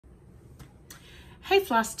Hey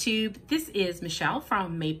Flosstube, this is Michelle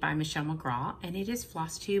from Made by Michelle McGraw, and it is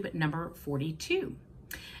Flosstube number 42.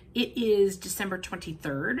 It is December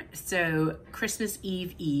 23rd, so Christmas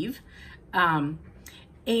Eve. And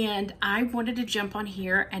I wanted to jump on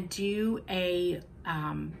here and do a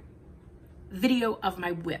video of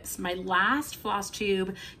my whips. My last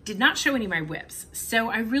Flosstube did not show any of my whips, so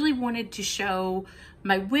I really wanted to show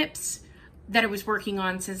my whips that I was working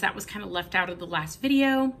on since that was kind of left out of the last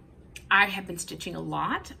video. I have been stitching a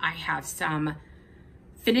lot. I have some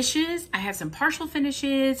finishes, I have some partial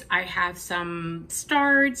finishes, I have some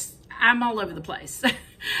starts. I'm all over the place.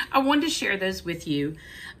 I wanted to share those with you.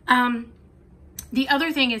 The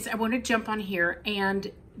other thing is I want to jump on here,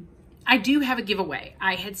 and I do have a giveaway.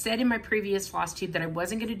 I had said in my previous Flosstube that I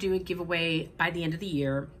wasn't going to do a giveaway by the end of the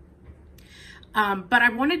year. But I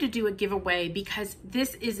wanted to do a giveaway because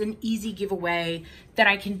this is an easy giveaway that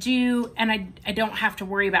I can do, and I don't have to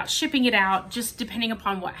worry about shipping it out, just depending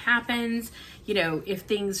upon what happens. You know, if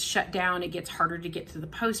things shut down, it gets harder to get to the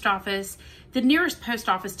post office. The nearest post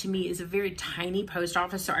office to me is a very tiny post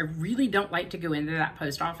office, so I really don't like to go into that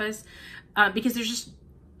post office because there's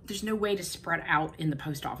no way to spread out in the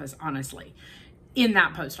post office, honestly, in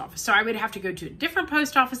that post office. So I would have to go to a different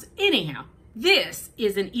post office. Anyhow, this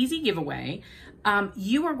is an easy giveaway.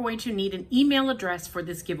 You are going to need an email address for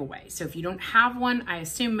this giveaway. So if you don't have one, I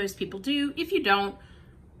assume most people do. If you don't,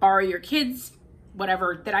 borrow your kids,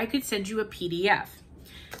 whatever, that I could send you a PDF.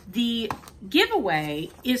 The giveaway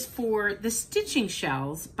is for the stitching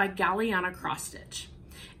shells by Galliana Cross Stitch.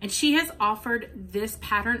 And she has offered this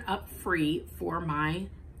pattern up free for my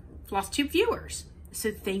Flosstube viewers.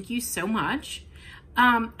 So thank you so much.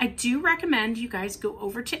 I do recommend you guys go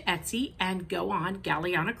over to Etsy and go on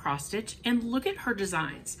Galliana Cross Stitch and look at her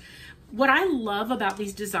designs. What I love about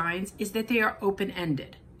these designs is that they are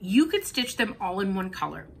open-ended. You could stitch them all in one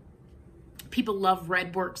color. People love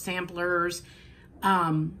red work samplers,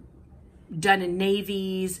 done in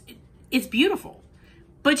navies. It's beautiful.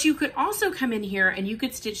 But you could also come in here and you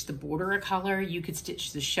could stitch the border a color, you could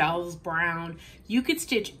stitch the shells brown, you could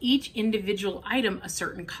stitch each individual item a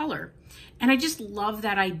certain color. And I just love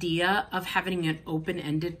that idea of having an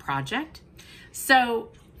open-ended project.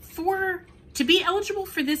 So to be eligible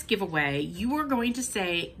for this giveaway, you are going to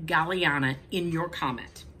say Galliana in your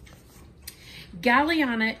comment.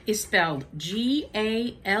 Galliana is spelled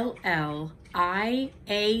G-A-L-L-I-A-N-A,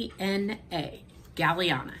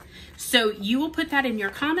 Galliana. So you will put that in your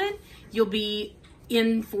comment. You'll be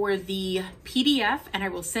in for the PDF and I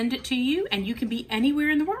will send it to you, and you can be anywhere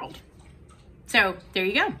in the world. So there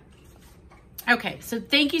you go. Okay, so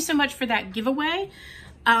thank you so much for that giveaway,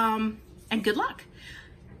 and good luck.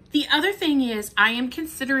 The other thing is I am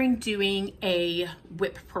considering doing a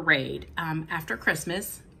whip parade after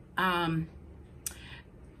Christmas. I'm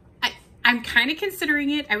kind of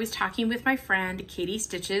considering it. I was talking with my friend Katie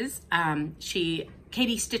Stitches.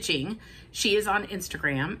 Katie Stitching, she is on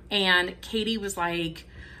Instagram, and Katie was like,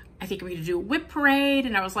 I think I'm gonna do a whip parade.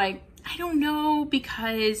 And I was like, I don't know,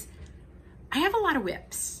 because I have a lot of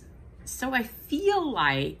whips. So I feel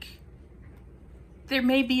like there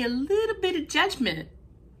may be a little bit of judgment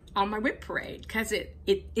on my whip parade because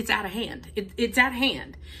it's out of hand. It's at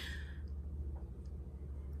hand.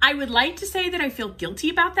 I would like to say that I feel guilty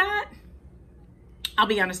about that. I'll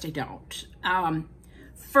be honest, I don't.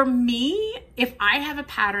 For me, if I have a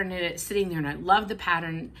pattern and it's sitting there and I love the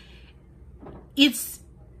pattern,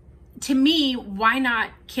 to me, why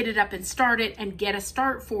not kit it up and start it and get a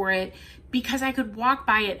start for it? Because I could walk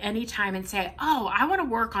by it anytime and say, oh, I want to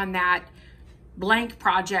work on that blank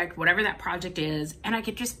project, whatever that project is, and I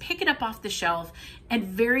could just pick it up off the shelf and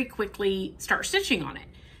very quickly start stitching on it.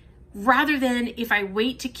 Rather than if I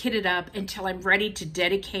wait to kit it up until I'm ready to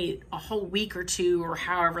dedicate a whole week or two or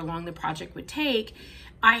however long the project would take,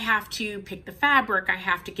 I have to pick the fabric, I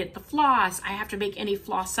have to get the floss, I have to make any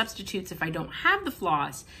floss substitutes if I don't have the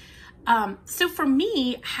floss. So for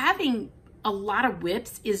me, having a lot of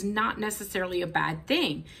whips is not necessarily a bad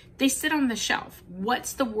thing. They sit on the shelf.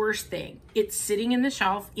 What's the worst thing? It's sitting in the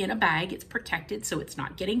shelf in a bag, it's protected so it's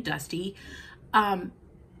not getting dusty.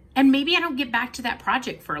 And maybe I don't get back to that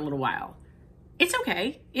project for a little while. It's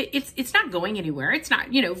okay. It's not going anywhere. It's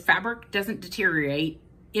not, you know, fabric doesn't deteriorate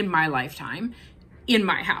in my lifetime, in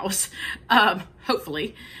my house,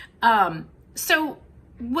 hopefully. So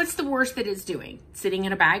what's the worst that it's doing? Sitting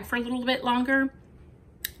in a bag for a little bit longer?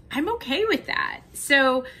 I'm okay with that.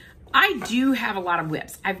 So I do have a lot of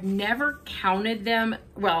whips. I've never counted them.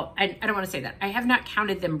 Well, I don't want to say that. I have not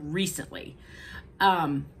counted them recently.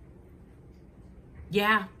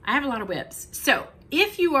 Yeah, I have a lot of whips. So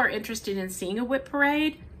if you are interested in seeing a whip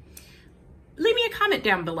parade, leave me a comment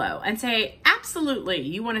down below and say, absolutely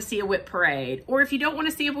you want to see a whip parade. Or if you don't want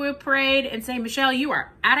to see a whip parade and say, Michelle, you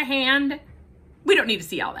are out of hand, we don't need to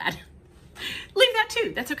see all that. Leave that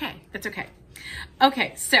too. That's okay. That's okay.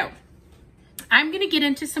 Okay, so I'm going to get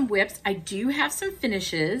into some whips. I do have some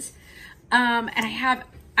finishes, and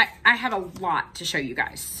I have a lot to show you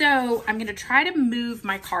guys. So I'm going to try to move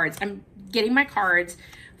my cards. I'm getting my cards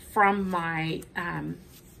from my,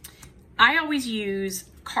 I always use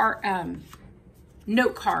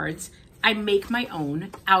note cards. I make my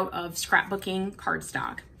own out of scrapbooking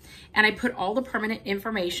cardstock, and I put all the permanent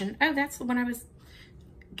information. Oh, that's the one I was,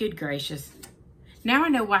 good gracious. Now I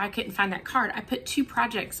know why I couldn't find that card. I put 2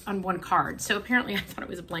 projects on 1 card. So apparently I thought it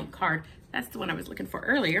was a blank card. That's the one I was looking for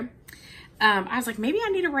earlier. I was like, maybe I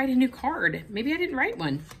need to write a new card. Maybe I didn't write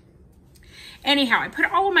one. Anyhow, I put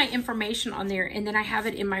all of my information on there, and then I have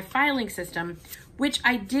it in my filing system, which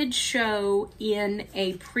I did show in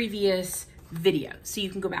a previous video. So you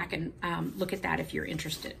can go back and look at that if you're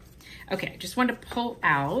interested. Okay, I just wanted to pull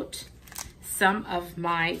out some of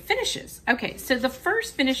my finishes. Okay, so the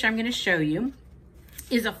first finish I'm going to show you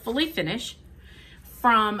is a fully finish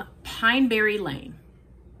from Pineberry Lane.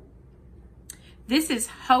 This is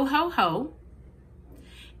Ho Ho Ho,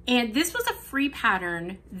 and this was a free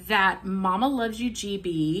pattern that Mama Loves You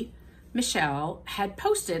GB, Michelle, had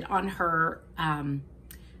posted on her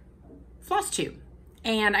Flosstube.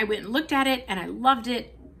 And I went and looked at it, and I loved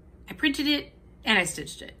it. I printed it, and I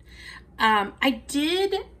stitched it. I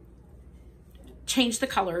did change the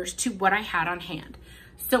colors to what I had on hand.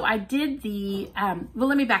 So I did the, well,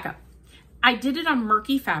 let me back up. I did it on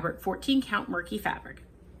murky fabric, 14 count murky fabric.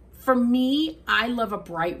 For me, I love a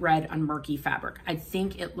bright red on murky fabric. I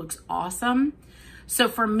think it looks awesome. So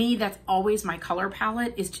for me, that's always my color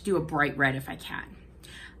palette, is to do a bright red if I can.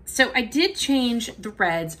 So I did change the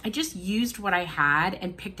reds. I just used what I had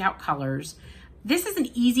and picked out colors. This is an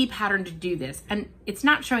easy pattern to do this, and it's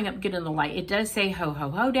not showing up good in the light. It does say Ho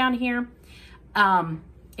Ho Ho down here.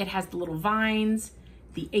 It has the little vines,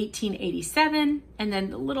 the 1887, and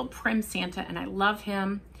then the little prim Santa, and I love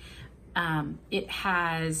him. It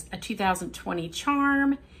has a 2020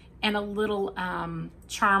 charm and a little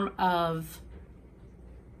charm of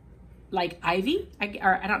like ivy,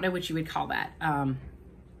 or I don't know what you would call that.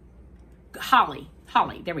 Holly,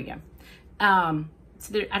 there we go.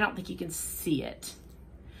 So there, I don't think you can see it.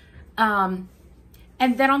 And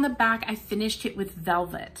then on the back, I finished it with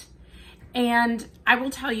velvet. And I will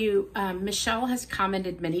tell you, Michelle has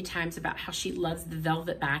commented many times about how she loves the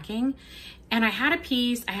velvet backing. And I had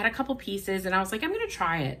a couple pieces, and I was like, I'm gonna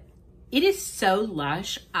try it. It is so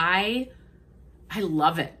lush. I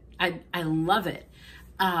love it. I love it.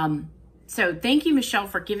 So thank you, Michelle,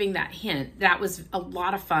 for giving that hint. That was a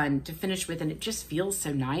lot of fun to finish with, and it just feels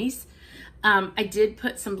so nice. I did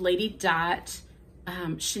put some Lady Dot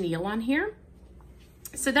chenille on here.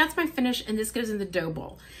 So that's my finish, and this goes in the dough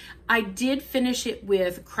bowl. I did finish it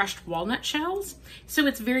with crushed walnut shells, so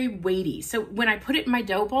it's very weighty. So when I put it in my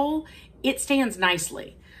dough bowl, it stands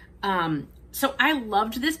nicely. So I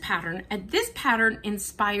loved this pattern, and this pattern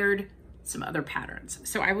inspired some other patterns.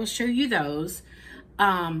 So I will show you those,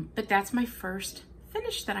 but that's my first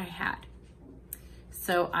finish that I had.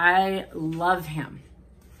 So I love him.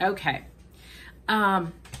 Okay,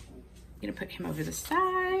 I'm gonna put him over the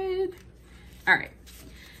side. All right.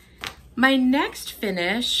 My next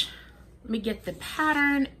finish, let me get the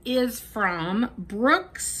pattern, is from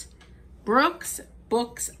Brooks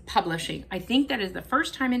Books Publishing. I think that is the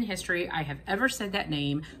first time in history I have ever said that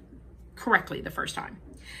name correctly the first time.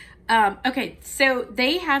 Okay, so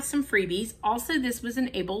they have some freebies. Also, this was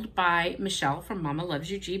enabled by Michelle from Mama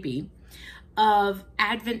Loves You GB of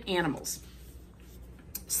Advent Animals.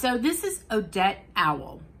 So this is Odette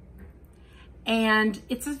Owl. And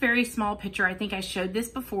it's a very small picture. I think I showed this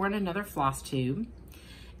before in another Flosstube.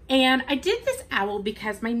 And I did this owl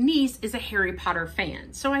because my niece is a Harry Potter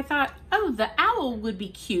fan. So I thought, oh, the owl would be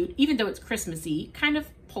cute, even though it's Christmassy, kind of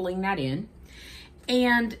pulling that in.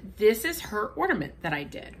 And this is her ornament that I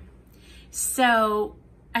did. So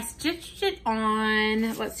I stitched it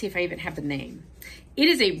on, let's see if I even have the name. It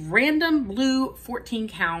is a random blue 14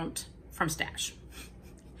 count from Stash.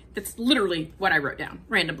 That's literally what I wrote down,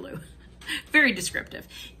 random blue. Very descriptive.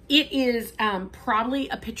 It is probably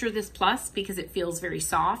a Picture This Plus because it feels very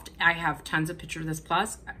soft. I have tons of Picture This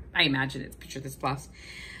Plus. I imagine it's Picture This Plus.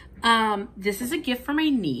 This is a gift for my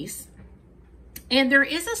niece. And there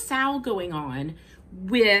is a sale going on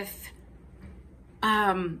with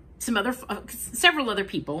several other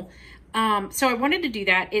people. So I wanted to do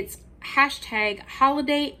that. It's hashtag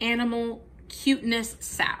Holiday Animal Cuteness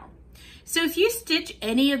Sal. So if you stitch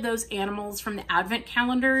any of those animals from the Advent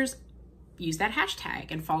calendars, use that hashtag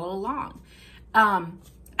and follow along.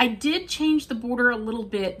 I did change the border a little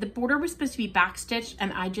bit. The border was supposed to be back stitched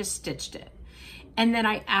and I just stitched it. And then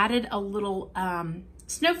I added a little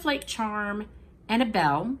snowflake charm and a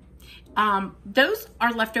bell. Those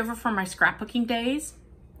are left over from my scrapbooking days.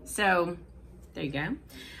 So there you go.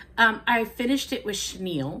 I finished it with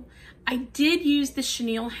chenille. I did use the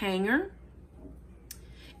chenille hanger.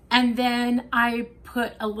 And then I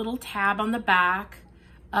put a little tab on the back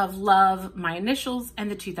of love, my initials,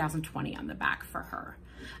 and the 2020 on the back for her.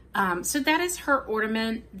 So that is her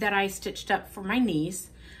ornament that I stitched up for my niece.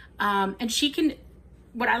 And she can,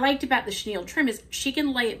 what I liked about the chenille trim is she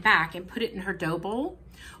can lay it back and put it in her dough bowl,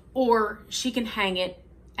 or she can hang it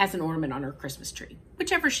as an ornament on her Christmas tree,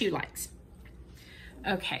 whichever she likes.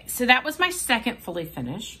 Okay, so that was my second fully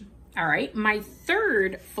finish. All right, my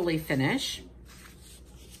third fully finish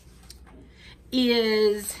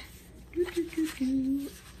is,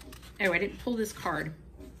 oh, I didn't pull this card.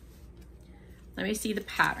 Let me see the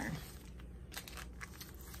pattern.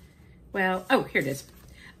 Well, oh, here it is.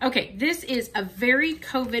 Okay, this is a very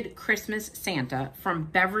COVID Christmas Santa from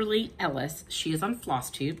Beverly Ellis. She is on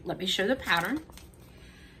Flosstube. Let me show the pattern.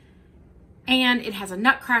 And it has a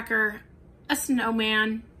nutcracker, a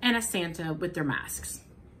snowman, and a Santa with their masks.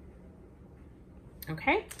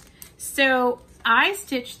 Okay, so I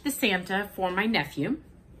stitched the Santa for my nephew.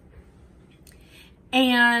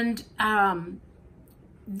 And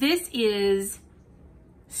this is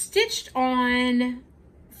stitched on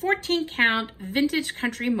 14 count vintage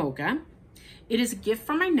country mocha. It is a gift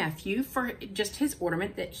from my nephew for just his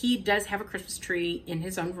ornament, that he does have a Christmas tree in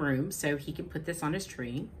his own room, so he can put this on his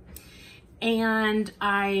tree. And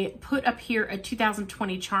I put up here a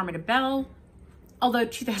 2020 charm and a bell, although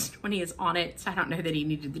 2020 is on it, so I don't know that he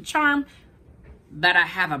needed the charm, but I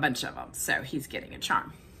have a bunch of them, so he's getting a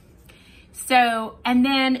charm. So, and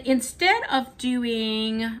then instead of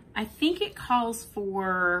doing, I think it calls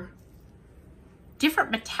for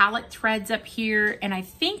different metallic threads up here, and I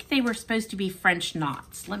think they were supposed to be French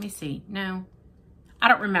knots. Let me see. No, I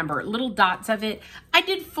don't remember. Little dots of it. I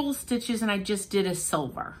did full stitches and I just did a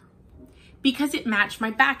silver because it matched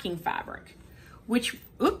my backing fabric, which,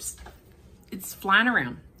 oops, it's flying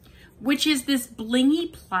around, which is this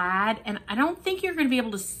blingy plaid. And I don't think you're going to be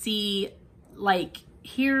able to see, like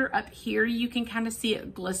here, up here, you can kind of see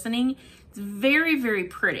it glistening. It's very, very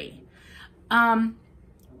pretty.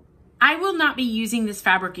 I will not be using this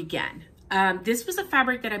fabric again. This was a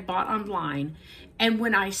fabric that I bought online, and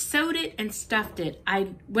when I sewed it and stuffed it,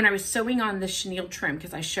 when I was sewing on the chenille trim,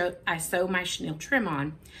 because I sew my chenille trim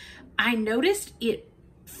on, I noticed it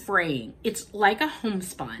fraying. It's like a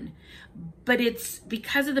homespun, but it's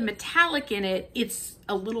because of the metallic in it, it's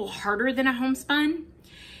a little harder than a homespun.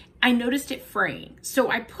 I noticed it fraying. So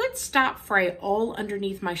I put Stop Fray all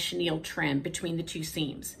underneath my chenille trim between the two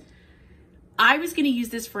seams. I was going to use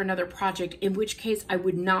this for another project, in which case I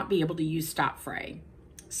would not be able to use Stop Fray.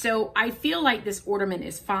 So I feel like this ornament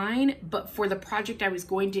is fine, but for the project I was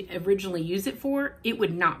going to originally use it for, it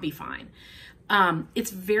would not be fine.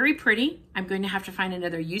 It's very pretty. I'm going to have to find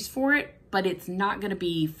another use for it, but it's not going to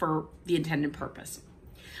be for the intended purpose.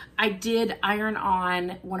 I did iron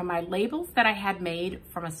on one of my labels that I had made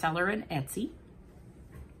from a seller in Etsy.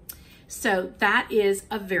 So that is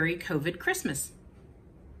a very COVID Christmas.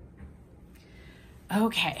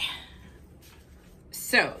 Okay,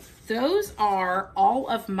 so those are all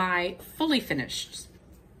of my fully finished.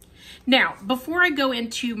 Now, before I go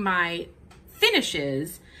into my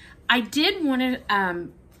finishes, I did want to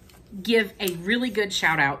give a really good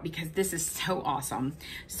shout out because this is so awesome.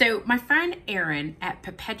 So my friend Erin at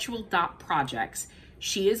perpetual.projects,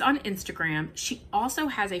 she is on Instagram. She also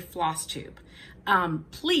has a Flosstube.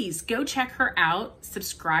 Please go check her out.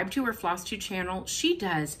 Subscribe to her Flosstube channel. She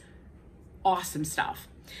does awesome stuff.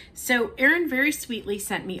 So Erin very sweetly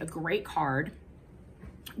sent me a great card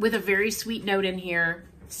with a very sweet note in here.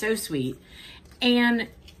 So sweet. And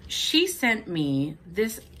she sent me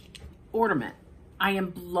this ornament. I am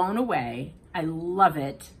blown away. I love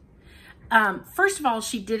it. First of all,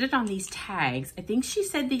 she did it on these tags. I think she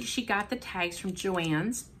said that she got the tags from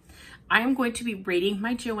Joann's. I am going to be rating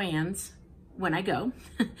my Joann's when I go.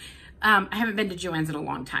 I haven't been to Joann's in a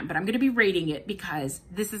long time, but I'm going to be rating it because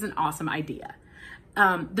this is an awesome idea.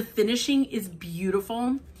 The finishing is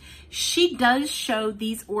beautiful. She does show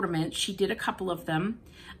these ornaments. She did a couple of them,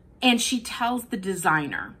 and she tells the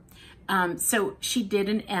designer. So she did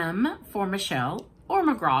an M for Michelle or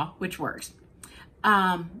McGraw, which works.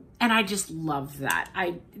 And I just love that.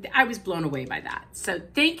 I was blown away by that. So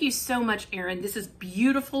thank you so much, Erin. This is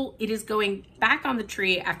beautiful. It is going back on the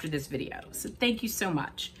tree after this video. So thank you so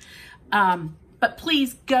much. but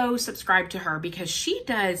please go subscribe to her because she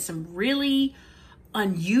does some really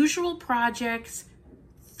unusual projects,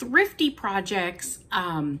 thrifty projects,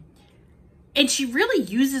 and she really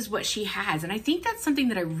uses what she has. And I think that's something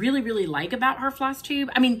that I really, really like about her Flosstube.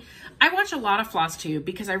 I mean, I watch a lot of Flosstube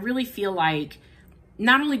because I really feel like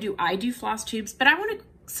not only do I do Flosstubes, but I want to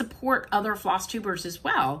support other Flosstubers as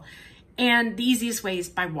well. And the easiest way is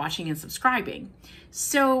by watching and subscribing.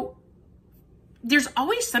 So there's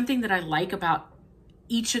always something that I like about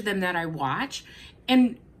each of them that I watch.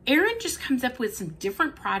 And Erin just comes up with some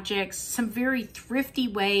different projects, some very thrifty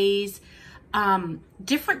ways,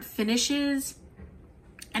 different finishes,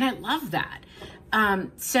 and I love that.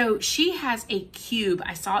 So she has a cube.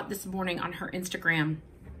 I saw it this morning on her Instagram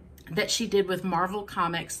that she did with Marvel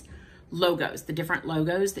Comics logos, the different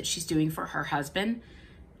logos that she's doing for her husband.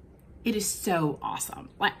 It is so awesome.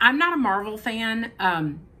 Like, I'm not a Marvel fan.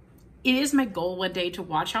 It is my goal one day to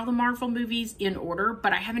watch all the Marvel movies in order,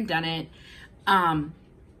 but I haven't done it.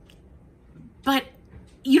 But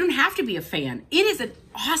you don't have to be a fan. It is an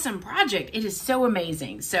awesome project. It is so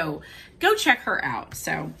amazing. So go check her out.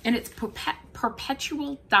 So, and it's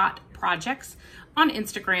perpetual.projects on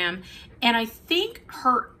Instagram. And I think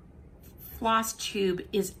her Flosstube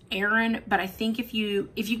is Erin, but I think if you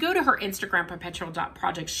go to her Instagram,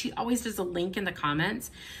 perpetual.projects, she always does a link in the comments,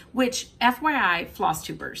 which FYI,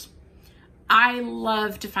 Flosstubers, I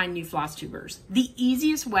love to find new Flosstubers. The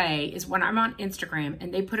easiest way is when I'm on Instagram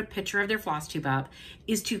and they put a picture of their Flosstube up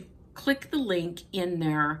is to click the link in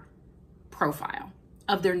their profile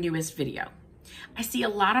of their newest video. I see a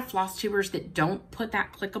lot of Flosstubers that don't put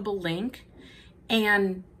that clickable link,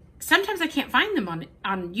 and sometimes I can't find them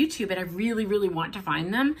on YouTube, and I really, really want to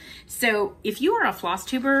find them. So if you are a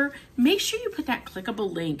Flosstuber, make sure you put that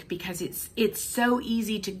clickable link because it's so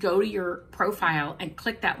easy to go to your profile and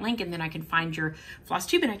click that link, and then I can find your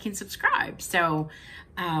Flosstube and I can subscribe. So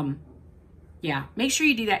yeah, make sure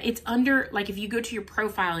you do that. It's under, like if you go to your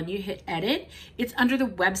profile and you hit edit, it's under the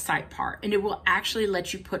website part, and it will actually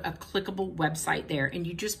let you put a clickable website there, and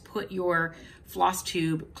you just put your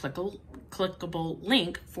Flosstube clickable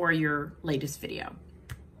link for your latest video.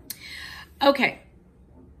 Okay,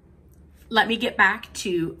 let me get back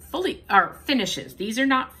to finishes. These are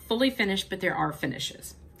not fully finished, but there are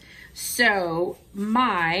finishes. So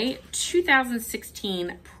my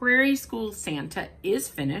 2016 Prairie School Santa is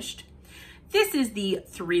finished. This is the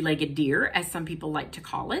three-legged deer, as some people like to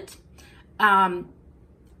call it.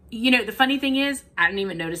 You know, the funny thing is, I didn't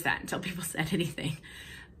even notice that until people said anything.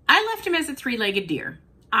 I left him as a three-legged deer.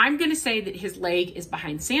 I'm going to say that his leg is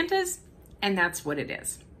behind Santa's, and that's what it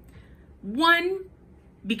is. One,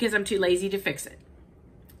 because I'm too lazy to fix it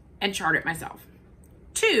and chart it myself.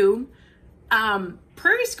 Two,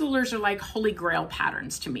 Prairie Schoolers are like holy grail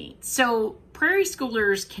patterns to me. So Prairie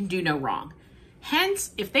Schoolers can do no wrong. Hence,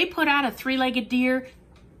 if they put out a three-legged deer,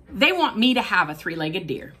 they want me to have a three-legged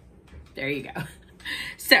deer. There you go.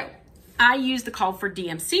 So I use the call for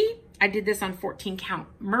DMC. I did this on 14 count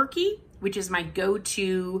Murky, which is my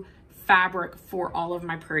go-to fabric for all of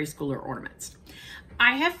my Prairie Schooler ornaments.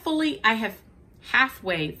 I have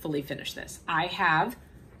halfway fully finished this. I have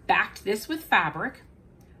backed this with fabric.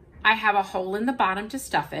 I have a hole in the bottom to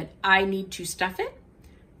stuff it. I need to stuff it,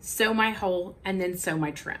 sew my hole, and then sew my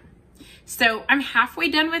trim. So I'm halfway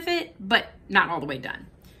done with it, but not all the way done.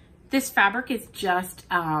 This fabric is just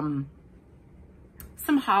some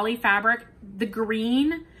holly fabric. The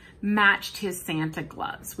green matched his Santa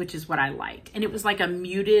gloves, which is what I liked. And it was like a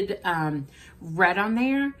muted red on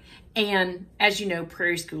there. And as you know,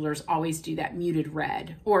 Prairie Schoolers always do that muted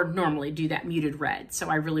red, or normally do that muted red. So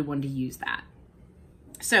I really wanted to use that.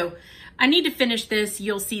 So I need to finish this.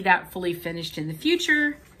 You'll see that fully finished in the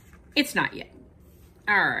future. It's not yet.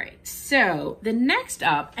 All right, so the next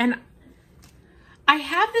up, and I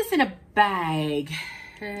have this in a bag.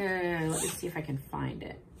 Let me see if I can find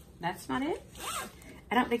it. That's not it?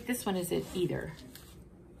 I don't think this one is it either.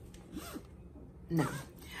 No.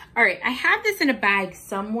 All right, I have this in a bag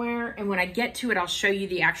somewhere, and when I get to it, I'll show you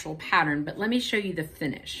the actual pattern, but let me show you the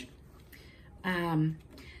finish.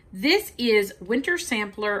 This is Winter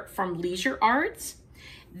Sampler from Leisure Arts.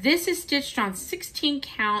 This is stitched on 16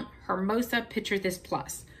 count Hermosa Picture This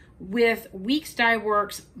Plus with Weeks Dye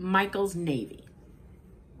Works Michael's Navy.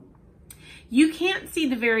 You can't see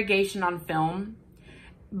the variegation on film,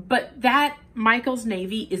 but that Michael's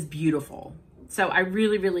Navy is beautiful. So I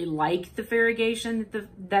really, really like the variegation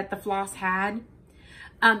that the floss had.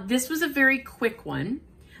 This was a very quick one.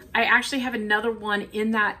 I actually have another one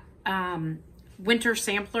in that Winter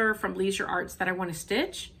Sampler from Leisure Arts that I want to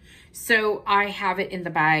stitch. So I have it in the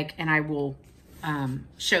bag, and I will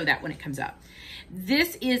show that when it comes up.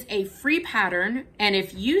 This is a free pattern, and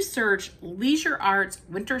if you search Leisure Arts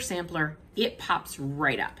Winter Sampler, it pops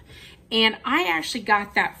right up. And I actually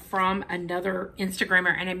got that from another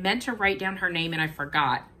Instagrammer, and I meant to write down her name and I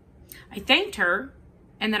forgot. I thanked her,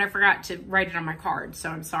 and then I forgot to write it on my card, so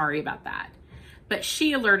I'm sorry about that. But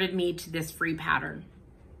she alerted me to this free pattern.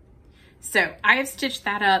 So I have stitched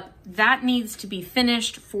that up. That needs to be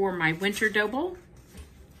finished for my winter double.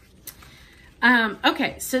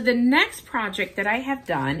 Okay, so the next project that I have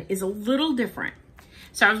done is a little different.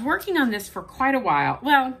 So I was working on this for quite a while.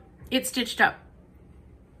 Well, it stitched up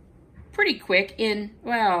pretty quick in,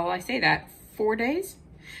 well, I say that, 4 days.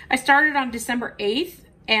 I started on December 8th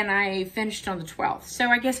and I finished on the 12th. So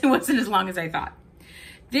I guess it wasn't as long as I thought.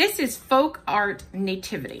 This is Folk Art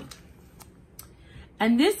Nativity.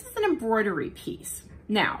 And this is an embroidery piece.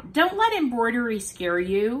 Now, don't let embroidery scare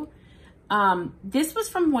you. This was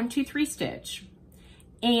from 123 Stitch,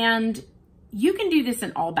 and you can do this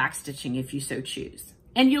in all back stitching if you so choose.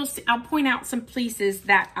 And you'll see, I'll point out some places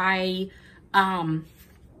that I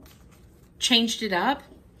changed it up.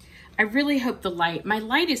 I really hope my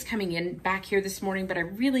light is coming in back here this morning, but I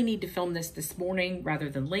really need to film this morning rather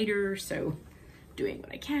than later, so doing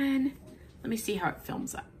what I can. Let me see how it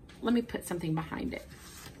films up. Let me put something behind it.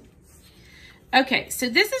 Okay, so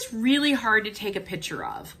this is really hard to take a picture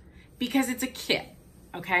of because it's a kit,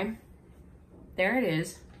 okay? There it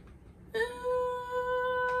is.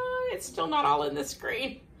 It's still not all in the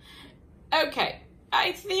screen. Okay,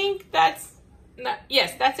 I think that's,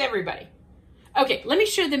 yes, that's everybody. Okay, let me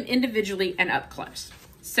show them individually and up close.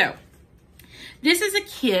 So, this is a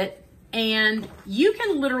kit, and you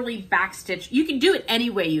can literally backstitch. You can do it any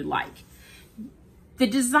way you like. The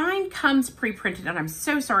design comes pre-printed, and I'm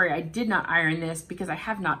so sorry I did not iron this because I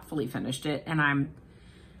have not fully finished it, and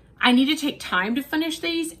I need to take time to finish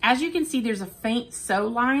these. As you can see, there's a faint sew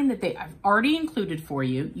line that I've already included for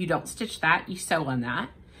you. You don't stitch that, you sew on that.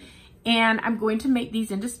 And I'm going to make these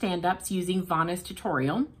into stand-ups using Vanna's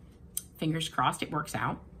tutorial. Fingers crossed it works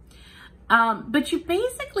out. But you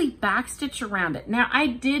basically backstitch around it. Now, I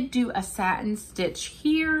did do a satin stitch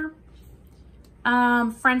here.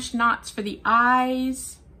 French knots for the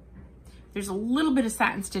eyes. There's a little bit of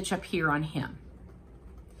satin stitch up here on him.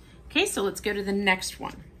 Okay, so let's go to the next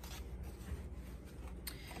one.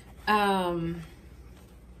 And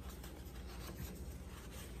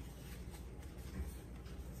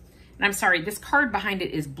I'm sorry, this card behind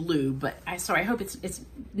it is blue, but so I hope it's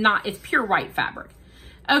pure white fabric.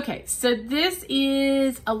 Okay, so this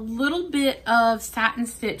is a little bit of satin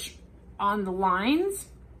stitch on the lines.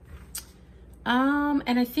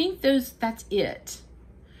 And I think that's it.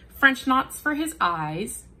 French knots for his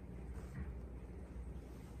eyes.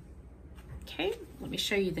 Okay, let me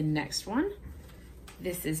show you the next one.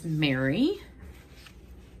 This is Mary.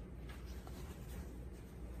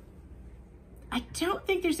 I don't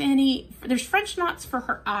think there's French knots for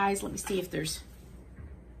her eyes. Let me see if there's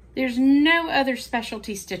no other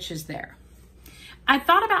specialty stitches there. I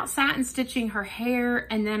thought about satin stitching her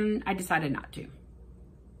hair, and then I decided not to.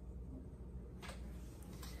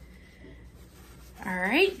 All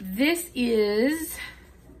right, this is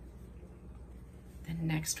the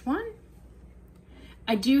next one.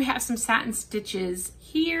 I do have some satin stitches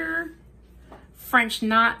here, French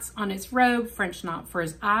knots on his robe, French knot for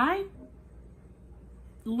his eye,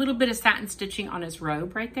 a little bit of satin stitching on his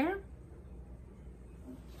robe right there.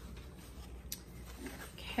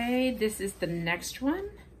 Okay, this is the next one.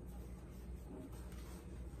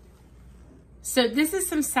 So this is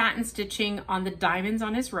some satin stitching on the diamonds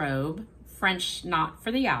on his robe, French knot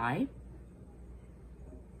for the eye.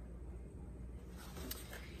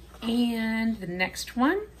 And the next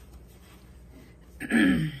one,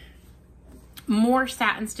 more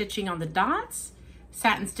satin stitching on the dots,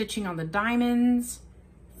 satin stitching on the diamonds,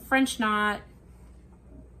 French knot.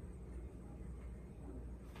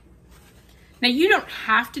 Now you don't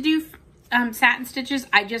have to do satin stitches.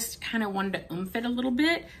 I just kind of wanted to oomph it a little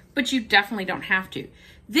bit, but you definitely don't have to.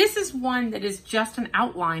 This is one that is just an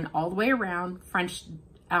outline all the way around, French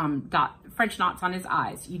knots on his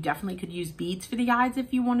eyes. You definitely could use beads for the eyes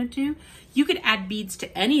if you wanted to. You could add beads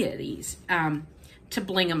to any of these to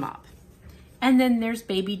bling them up. And then there's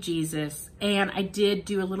baby Jesus, and I did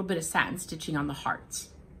do a little bit of satin stitching on the hearts.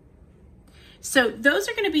 So those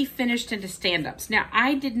are going to be finished into stand-ups. Now,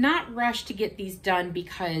 I did not rush to get these done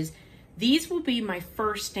because these will be my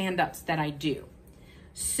first stand-ups that I do.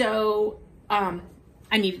 So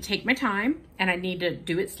I need to take my time, and I need to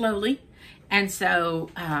do it slowly. And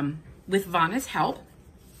so with Vanna's help,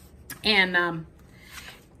 and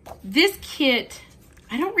this kit,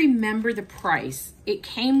 I don't remember the price. It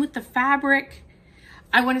came with the fabric.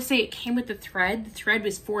 I want to say it came with the thread. The thread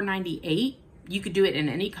was $4.98. You could do it in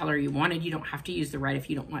any color you wanted. You don't have to use the red if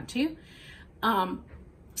you don't want to.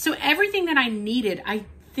 So everything that I needed, I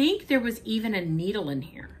think there was even a needle in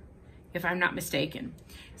here, if I'm not mistaken.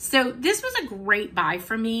 So this was a great buy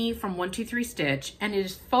for me from 123 Stitch, and it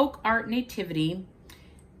is Folk Art Nativity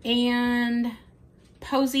and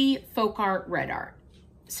Posy Folk Art Red Art.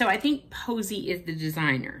 So I think Posy is the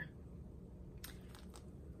designer.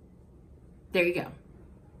 There you go.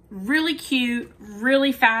 Really cute,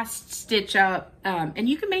 really fast stitch up, and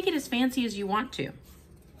you can make it as fancy as you want to.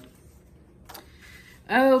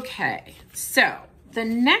 Okay, so the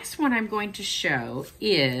next one I'm going to show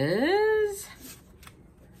is,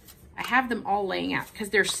 I have them all laying out because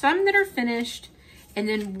there's some that are finished and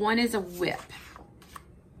then one is a whip.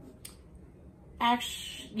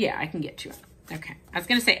 Actually, yeah, I can get to it. Okay, I was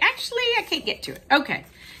gonna say, actually, I can't get to it. Okay,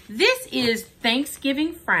 this is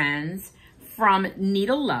Thanksgiving Friends from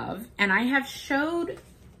Needle Love, and I have showed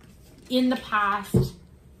in the past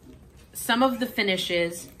some of the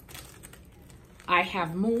finishes. I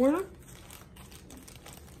have more. Let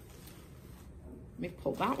me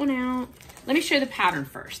pull that one out. Let me show the pattern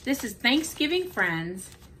first. This is Thanksgiving Friends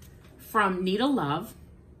from Needle Love.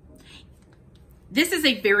 This is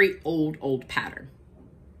a very old pattern.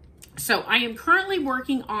 So I am currently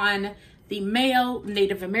working on the male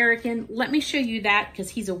Native American. Let me show you that because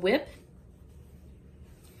he's a whip.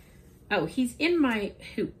 Oh, he's in my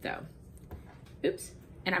hoop though. Oops.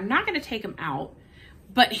 And I'm not going to take him out,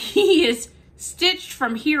 but he is stitched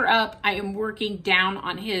from here up. I am working down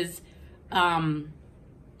on his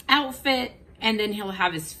outfit, and then he'll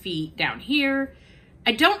have his feet down here.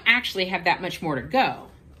 I don't actually have that much more to go.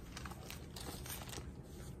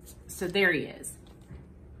 So there he is.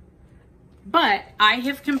 But I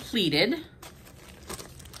have completed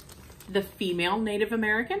the female Native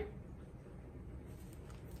American,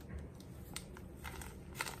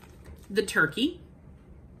 the turkey,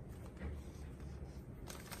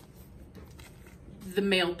 the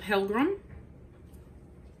male pilgrim,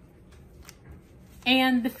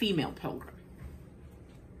 and the female pilgrim.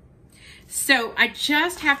 So I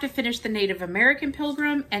just have to finish the Native American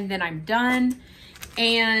pilgrim and then I'm done,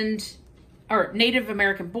 or Native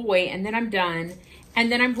American boy, and then I'm done. And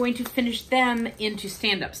then I'm going to finish them into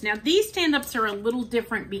stand-ups. Now these stand-ups are a little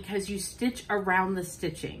different because you stitch around the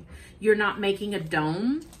stitching. You're not making a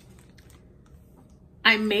dome.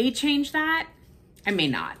 I may change that. I may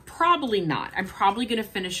not. Probably not. I'm probably going to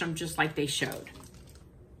finish them just like they showed.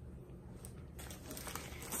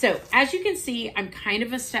 So as you can see, I'm kind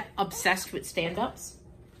of obsessed with stand-ups.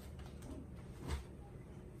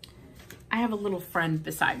 I have a little friend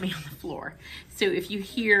beside me on the floor. So if you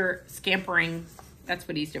hear scampering, that's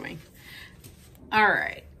what he's doing. All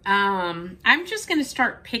right. I'm just going to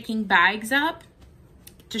start picking bags up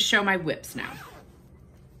to show my whips now.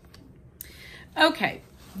 Okay.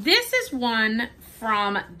 This is one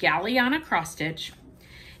from Galliana Cross Stitch.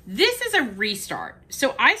 This is a restart.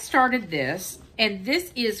 So I started this, and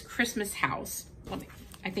this is Christmas House.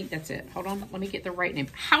 I think that's it. Hold on. Let me get the right name.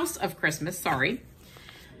 House of Christmas. Sorry.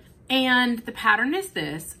 And the pattern is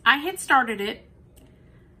this. I had started it.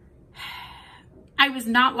 I was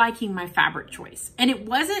not liking my fabric choice. And it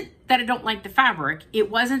wasn't that I don't like the fabric. It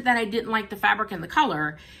wasn't that I didn't like the fabric and the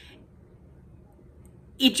color.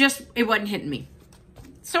 It wasn't hitting me.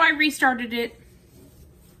 So I restarted it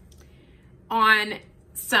on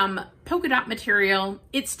some polka dot material.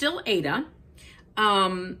 It's still Aida.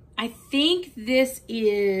 I think this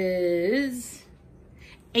is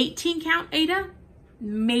 18 count Aida.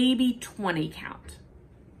 Maybe 20 count.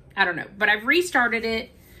 I don't know, but I've restarted it.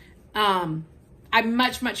 I'm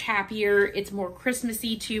much happier. It's more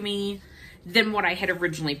Christmassy to me than what I had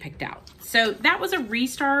originally picked out. So that was a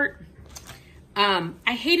restart. I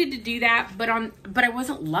hated to do that, but I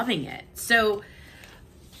wasn't loving it. So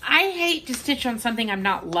I hate to stitch on something I'm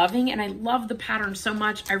not loving, and I love the pattern so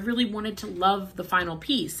much. I really wanted to love the final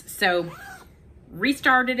piece. So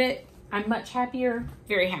restarted it. I'm much happier,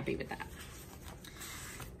 very happy with that.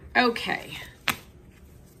 Okay,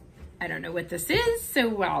 I don't know what this is,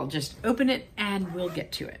 so I'll just open it and we'll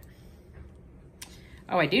get to it.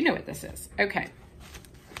 Oh, I do know what this is. Okay,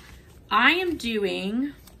 I am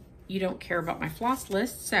doing, you don't care about my floss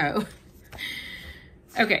list, so.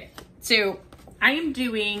 Okay, so I am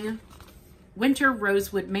doing Winter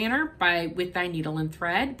Rosewood Manor by With Thy Needle and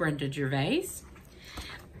Thread, Brenda Gervais.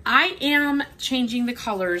 I am changing the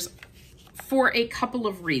colors for a couple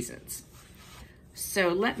of reasons. So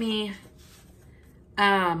let me,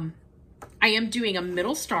 I am doing a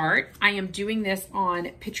middle start. I am doing this on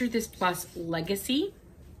Picture This Plus Legacy.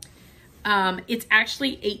 It's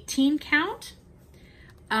actually 18 count.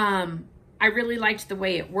 I really liked the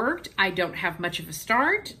way it worked. I don't have much of a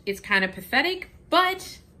start. It's kind of pathetic,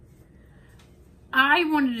 but I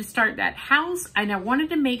wanted to start that house and I wanted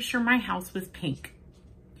to make sure my house was pink.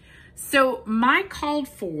 So my called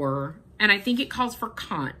for, and I think it calls for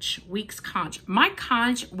conch, Weeks conch. My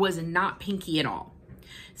conch was not pinky at all.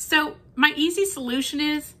 So my easy solution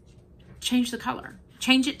is change the color.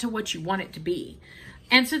 Change it to what you want it to be.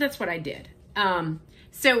 And so that's what I did.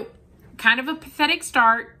 So kind of a pathetic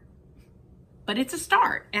start, but it's a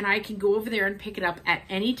start and I can go over there and pick it up at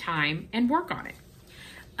any time and work on it.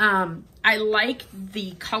 I like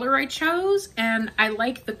the color I chose and I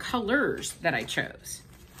like the colors that I chose.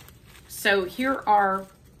 So here are,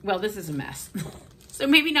 well, this is a mess. So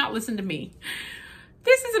maybe not listen to me.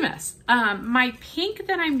 This is a mess. My pink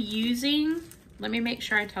that I'm using, let me make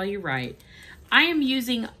sure I tell you right. I am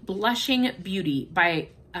using Blushing Beauty by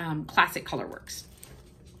Classic Colorworks.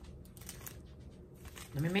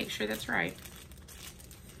 Let me make sure that's right.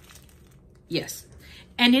 Yes.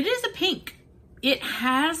 And it is a pink. It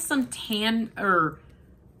has some tan or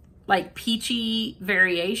like peachy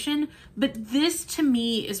variation, but this to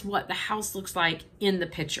me is what the house looks like in the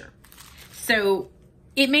picture. So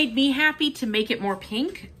it made me happy to make it more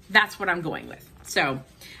pink. That's what I'm going with. So,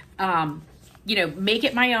 you know, make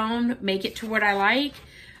it my own, make it to what I like.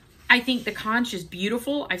 I think the conch is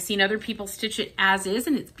beautiful. I've seen other people stitch it as is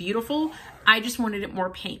and it's beautiful. I just wanted it more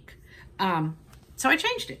pink. So I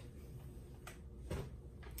changed it.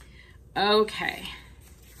 Okay.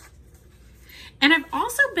 And I've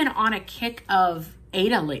also been on a kick of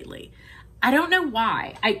Aida lately. I don't know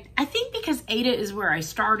why. I think because Aida is where I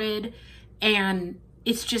started and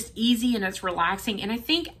it's just easy and it's relaxing. And I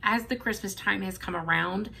think as the Christmas time has come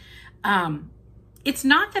around, it's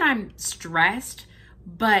not that I'm stressed,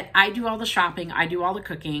 but I do all the shopping, I do all the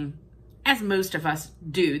cooking, as most of us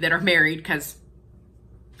do that are married, because,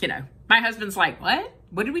 you know, my husband's like, what?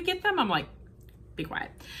 What did we get them? I'm like, be quiet.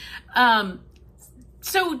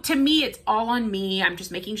 So to me, it's all on me. I'm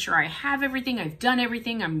just making sure I have everything. I've done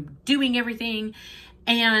everything. I'm doing everything.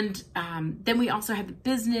 And then we also have the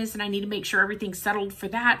business and I need to make sure everything's settled for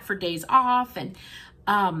that, for days off. And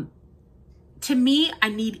to me, I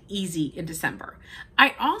need easy in December.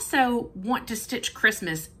 I also want to stitch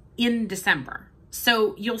Christmas in December.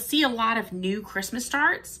 So you'll see a lot of new Christmas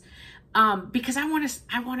starts because I want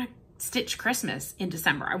to stitch Christmas in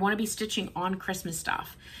December. I want to be stitching on Christmas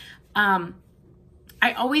stuff.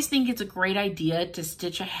 I always think it's a great idea to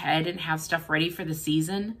stitch ahead and have stuff ready for the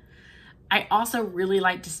season. I also really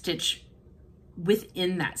like to stitch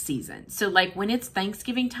within that season. So like when it's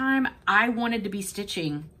Thanksgiving time, I wanted to be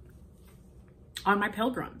stitching on my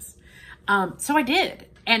pilgrims. So I did,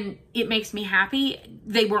 and it makes me happy.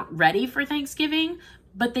 They weren't ready for Thanksgiving,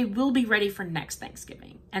 but they will be ready for next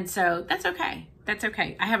Thanksgiving. And so that's okay. That's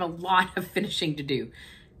okay. I have a lot of finishing to do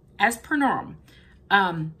as per norm.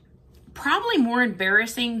 Probably more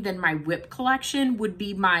embarrassing than my whip collection would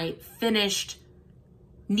be my finished,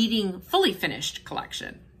 needing fully finished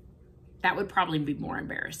collection. That would probably be more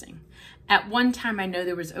embarrassing. At one time, I know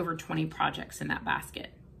there was over 20 projects in that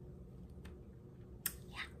basket.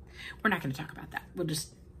 Yeah, we're not going to talk about that. We'll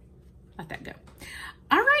just let that go.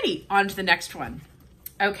 Alrighty, on to the next one.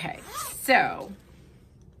 Okay, so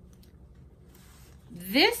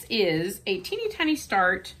this is a teeny tiny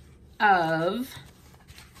start of,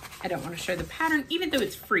 I don't want to show the pattern, even though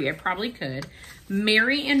it's free, I probably could.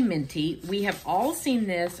 Mary and Minty. We have all seen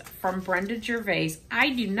this from Brenda Gervais.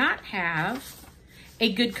 I do not have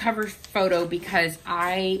a good cover photo because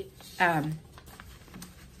I'm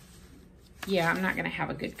not going to have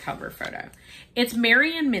a good cover photo. It's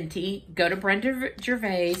Mary and Minty. Go to Brenda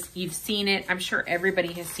Gervais. You've seen it. I'm sure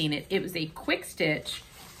everybody has seen it. It was a quick stitch.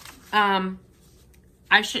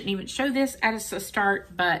 I shouldn't even show this as a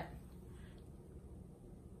start, but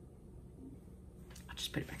I'll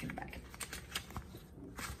just put it back in the bag.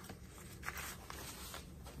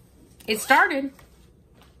 It started.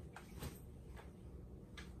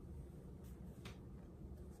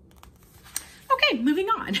 Okay, moving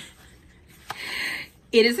on.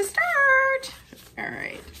 It is a start. All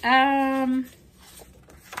right. And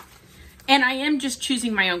I am just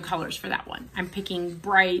choosing my own colors for that one. I'm picking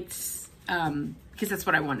brights because that's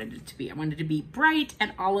what I wanted it to be. I wanted it to be bright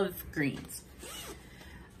and olive greens.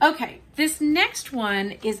 Okay, this next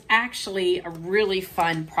one is actually a really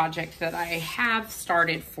fun project that I have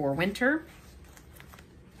started for winter.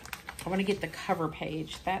 I want to get the cover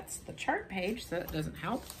page. That's the chart page, so that doesn't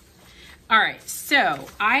help. All right, so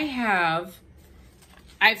I've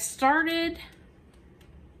started,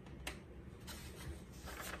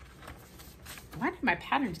 why did my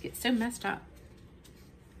patterns get so messed up?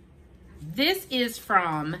 This is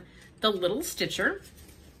from The Little Stitcher,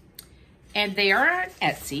 and they are on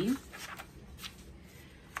Etsy.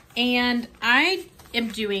 And I am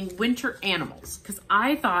doing winter animals because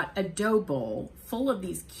I thought a dough bowl full of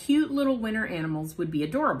these cute little winter animals would be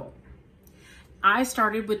adorable. I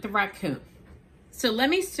started with the raccoon. So let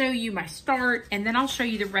me show you my start, and then I'll show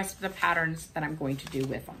you the rest of the patterns that I'm going to do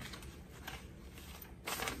with them.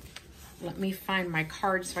 Let me find my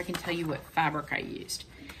card so I can tell you what fabric I used.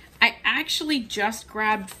 I actually just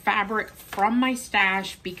grabbed fabric from my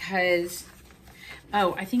stash because,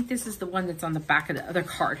 oh, I think this is the one that's on the back of the other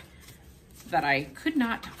card that I could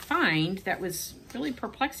not find. That was really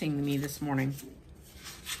perplexing me this morning.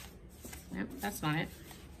 Nope, that's not it.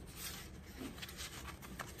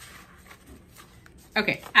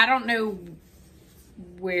 Okay, I don't know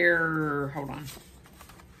where, hold on.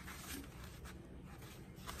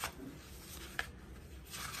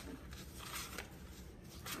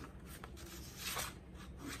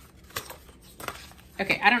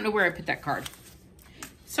 Okay, I don't know where I put that card.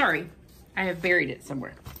 Sorry, I have buried it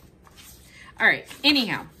somewhere. All right,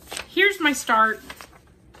 anyhow, here's my start.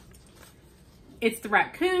 It's the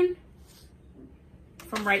raccoon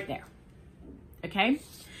from right there, okay?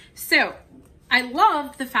 So, I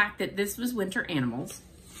love the fact that this was Winter Animals,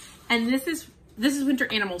 and this is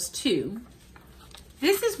Winter Animals 2.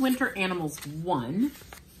 This is Winter Animals 1.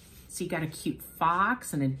 So you got a cute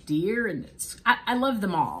fox and a deer, and I love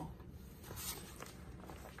them all.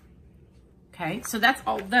 Okay, so that's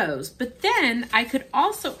all those. But then I could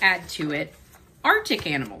also add to it Arctic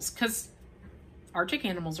animals, because Arctic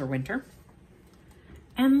animals are winter.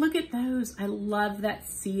 And look at those. I love that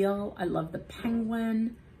seal. I love the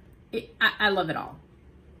penguin. I love it all.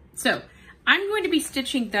 So I'm going to be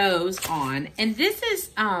stitching those on. And this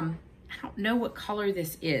is, I don't know what color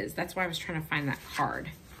this is. That's why I was trying to find that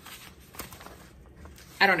card.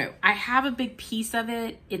 I don't know. I have a big piece of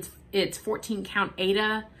it. It's 14 count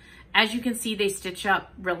Aida. As you can see, they stitch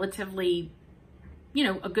up relatively, you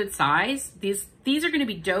know, a good size. These are going to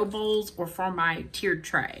be dough bowls or for my tiered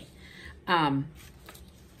tray.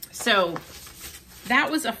 So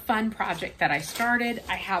that was a fun project that I started.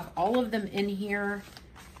 I have all of them in here.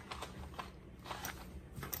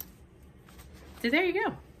 So there you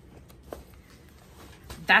go.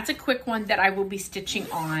 That's a quick one that I will be stitching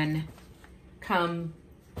on come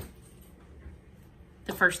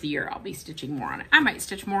the first of the year. I'll be stitching more on it. I might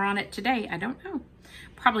stitch more on it today. I don't know.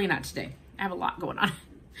 Probably not today. I have a lot going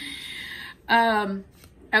on.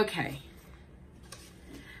 Okay.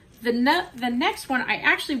 The next one, I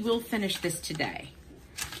actually will finish this today.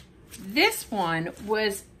 This one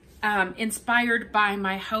was inspired by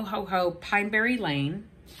my Ho Ho Ho Pineberry Lane.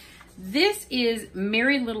 This is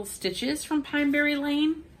Merry Little Stitches from Pineberry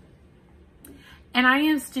Lane. And I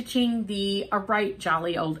am stitching the A Right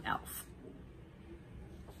Jolly Old Elf.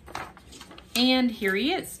 And here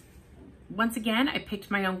he is. Once again, I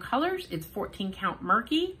picked my own colors. It's 14 count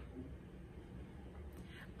murky.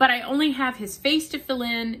 But I only have his face to fill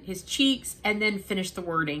in, his cheeks, and then finish the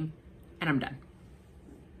wording, and I'm done.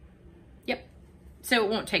 Yep. So it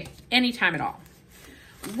won't take any time at all.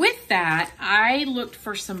 With that, I looked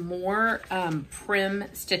for some more prim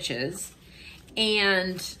stitches,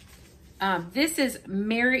 and this is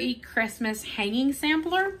Merry Christmas Hanging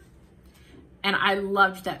Sampler, and I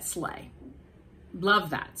loved that sleigh. Love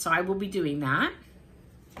that. So I will be doing that.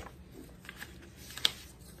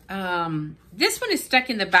 This one is stuck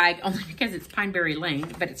in the bag only because it's Pineberry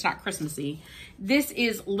Lane, but it's not Christmassy. This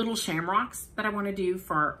is Little Shamrocks that I want to do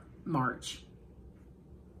for March.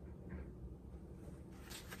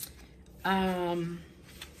 Let's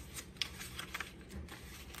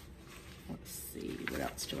see, what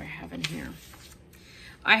else do I have in here?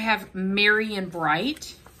 I have Merry and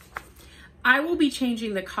Bright. I will be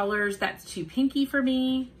changing the colors. That's too pinky for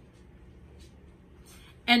me.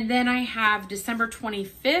 And then I have December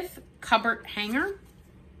 25th, Cupboard Hanger.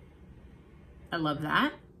 I love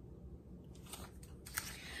that.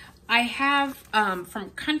 I have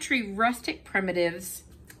from Country Rustic Primitives,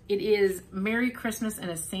 it is Merry Christmas and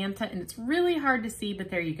a Santa, and it's really hard to see, but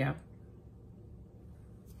there you go.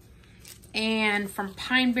 And from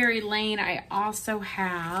Pineberry Lane, I also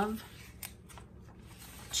have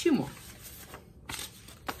two more.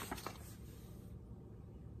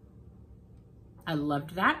 I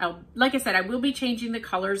loved that. Like I said, I will be changing the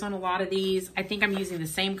colors on a lot of these. I think I'm using the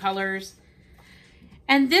same colors.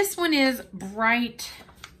 And this one is Bright,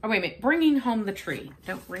 oh wait a minute, Bringing Home the Tree.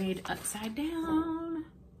 Don't read upside down.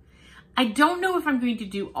 I don't know if I'm going to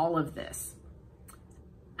do all of this.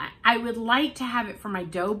 I would like to have it for my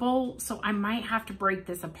dough bowl, so I might have to break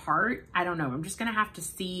this apart. I don't know. I'm just going to have to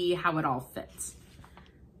see how it all fits.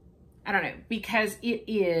 I don't know, because it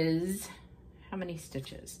is, how many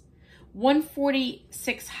stitches?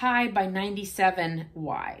 146 high by 97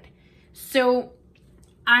 wide. So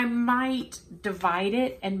I might divide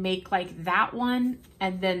it and make like that one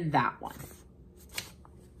and then that one.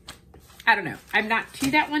 I don't know. I'm not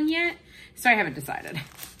to that one yet, so I haven't decided.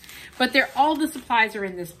 But all the supplies are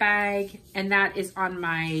in this bag, and that is on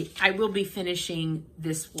my, I will be finishing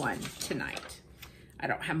this one tonight. I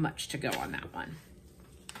don't have much to go on that one.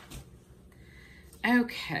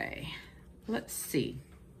 Okay, let's see.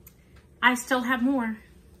 I still have more.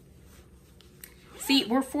 See,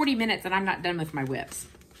 we're 40 minutes and I'm not done with my whips.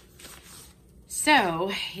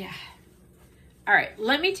 So, yeah. All right,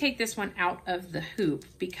 let me take this one out of the hoop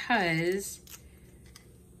because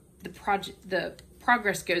the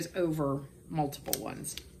progress goes over multiple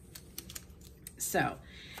ones. So,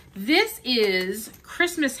 this is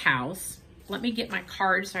Christmas House. Let me get my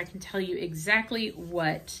card so I can tell you exactly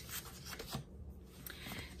what.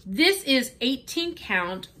 This is 18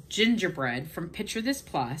 count gingerbread from Picture This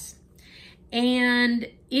Plus. And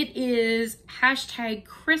it is hashtag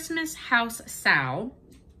Christmas House Sal.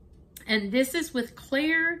 And this is with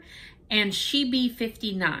Claire and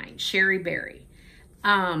SheBe59, Sherry Berry.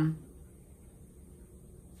 And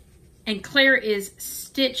Claire is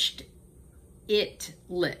Stitched It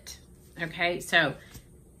Lit. Okay, so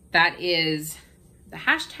that is the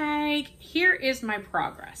hashtag. Here is my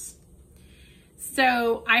progress.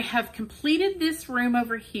 So I have completed this room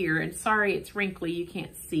over here, and sorry, it's wrinkly, you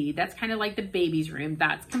can't see. That's kind of like the baby's room,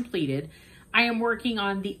 that's completed. I am working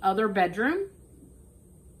on the other bedroom.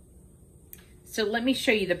 So let me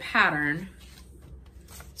show you the pattern.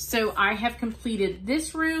 So I have completed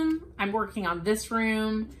this room, I'm working on this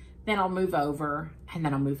room, then I'll move over, and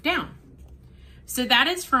then I'll move down. So that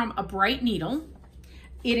is from A Bright Needle.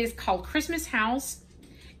 It is called Christmas House.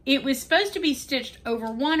 It was supposed to be stitched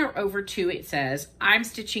over 1 or over 2, it says. I'm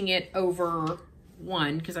stitching it over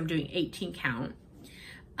 1 because I'm doing 18 count.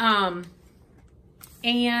 And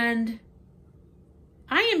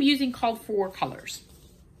I am using called for colors.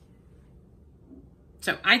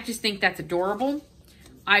 So I just think that's adorable.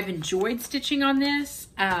 I've enjoyed stitching on this.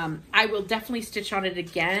 I will definitely stitch on it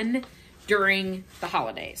again during the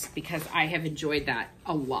holidays because I have enjoyed that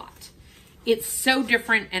a lot. It's so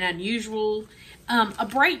different and unusual. A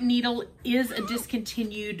Bright Needle is a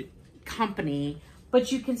discontinued company,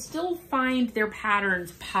 but you can still find their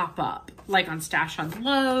patterns pop up, like on Stash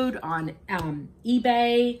Unload, on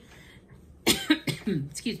eBay.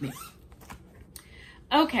 Excuse me.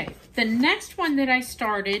 Okay, the next one that I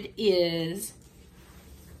started is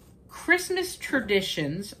Christmas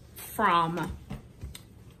Traditions from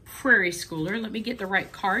Prairie Schooler. Let me get the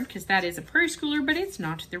right card because that is a Prairie Schooler, but it's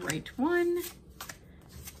not the right one.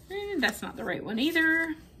 And that's not the right one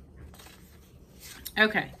either.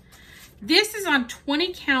 Okay, this is on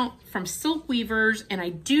 20 count from Silk Weavers, and I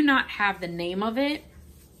do not have the name of it.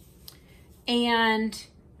 And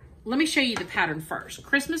let me show you the pattern first.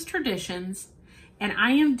 Christmas Traditions, and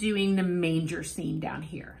I am doing the manger scene down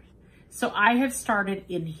here. So I have started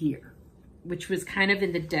in here, which was kind of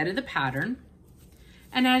in the dead of the pattern.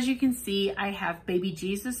 And as you can see, I have baby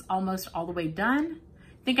Jesus almost all the way done.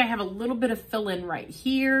 I think I have a little bit of fill in right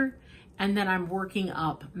here, and then I'm working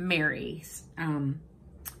up Mary's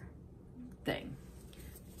thing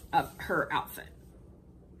of her outfit.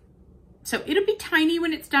 So it'll be tiny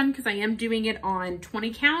when it's done because I am doing it on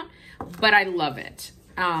 20 count, but I love it.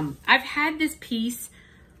 I've had this piece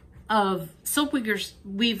of Silk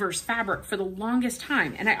Weavers fabric for the longest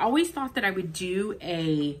time, and I always thought that I would do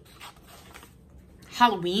a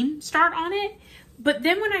Halloween start on it, but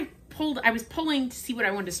then when I was pulling to see what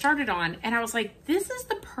I wanted to start it on, and I was like, this is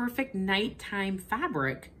the perfect nighttime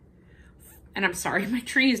fabric. And I'm sorry, my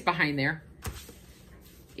tree is behind there.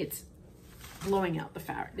 It's blowing out the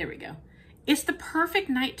fabric. There we go. It's the perfect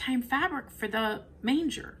nighttime fabric for the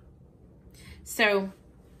manger. So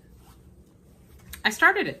I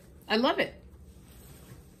started it. I love it.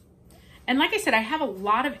 And like I said, I have a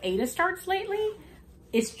lot of Ada starts lately.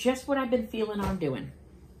 It's just what I've been feeling on doing.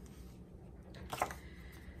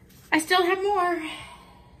 I still have more.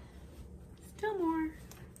 Still more.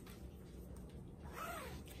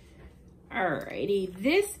 Alrighty,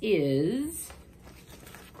 this is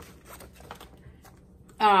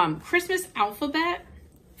Christmas Alphabet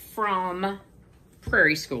from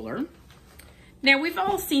Prairie Schooler. Now, we've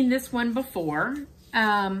all seen this one before.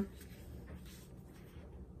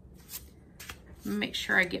 Make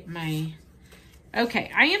sure I get my...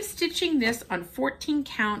 Okay, I am stitching this on 14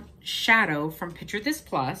 count Shadow from Picture This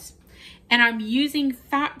Plus, and I'm using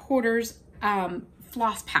Fat Quarters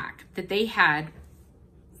floss pack that they had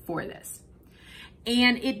for this.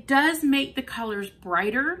 And it does make the colors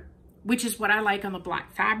brighter, which is what I like on the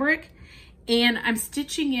black fabric. And I'm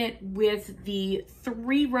stitching it with the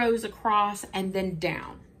 3 rows across and then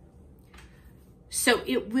down. So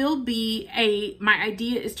it will be my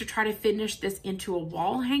idea is to try to finish this into a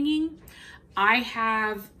wall hanging. I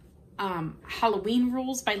have Halloween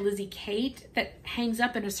Rules by Lizzie Kate that hangs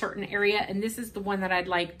up in a certain area, and this is the one that I'd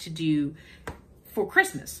like to do for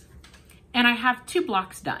Christmas. And I have 2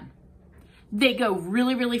 blocks done. They go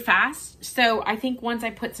really, really fast. So I think once I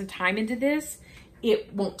put some time into this,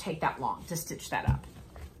 it won't take that long to stitch that up.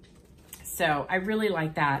 So I really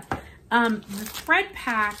like that. The thread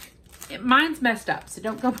pack, mine's messed up, so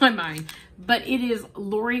don't go by mine, but it is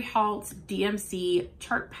Lori Halt's DMC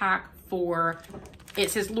chart pack for,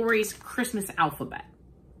 it says Lori's Christmas Alphabet.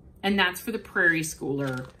 And that's for the Prairie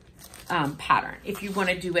Schooler pattern. If you want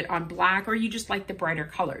to do it on black or you just like the brighter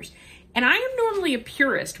colors. And I am normally a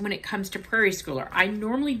purist when it comes to Prairie Schooler. I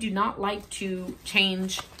normally do not like to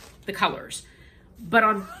change the colors, but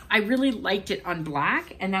I really liked it on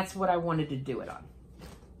black, and that's what I wanted to do it on.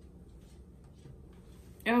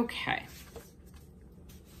 Okay.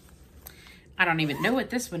 I don't even know what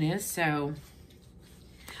this one is, so.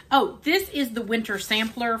 Oh, this is the winter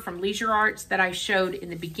sampler from Leisure Arts that I showed in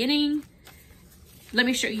the beginning. Let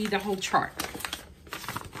me show you the whole chart.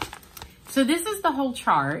 So this is the whole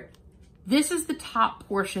chart. This is the top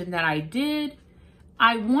portion that I did.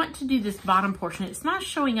 I want to do this bottom portion. It's not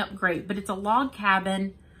showing up great, but it's a log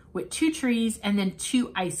cabin with 2 trees and then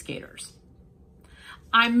 2 ice skaters.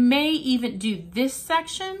 I may even do this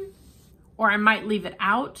section, or I might leave it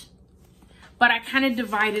out, but I kind of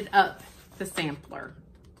divided up the sampler.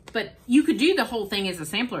 But you could do the whole thing as a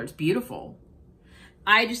sampler. It's beautiful.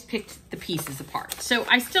 I just picked the pieces apart. So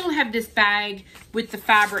I still have this bag with the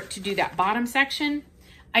fabric to do that bottom section.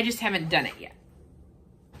 I just haven't done it yet.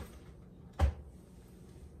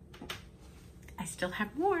 I still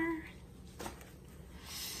have more.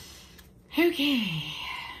 Okay,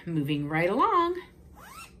 moving right along.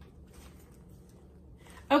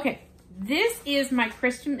 Okay, this is my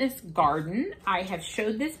Christmas garden. I have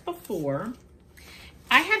showed this before.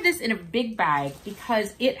 I have this in a big bag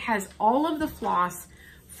because it has all of the floss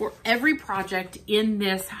for every project in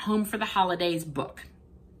this Home for the Holidays book.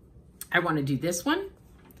 I want to do this one.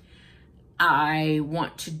 I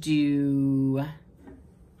want to do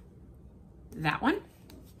that one.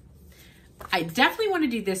 I definitely want to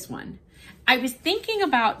do this one. I was thinking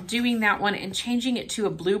about doing that one and changing it to a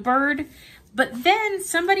bluebird, but then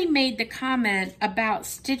somebody made the comment about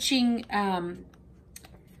stitching,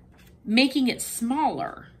 making it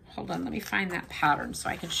smaller. Hold on, let me find that pattern so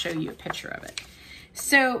I can show you a picture of it.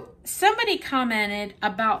 So somebody commented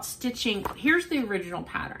about stitching, here's the original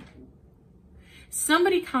pattern.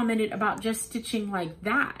 Somebody commented about just stitching like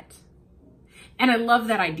that. And I love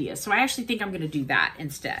that idea. So I actually think I'm going to do that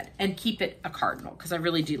instead and keep it a cardinal because I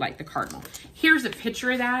really do like the cardinal. Here's a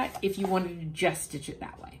picture of that if you wanted to just stitch it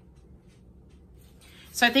that way.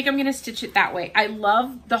 So I think I'm going to stitch it that way. I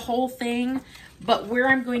love the whole thing, but where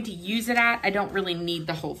I'm going to use it at, I don't really need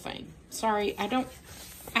the whole thing. Sorry, I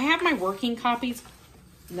have my working copies.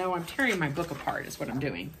 No, I'm tearing my book apart is what I'm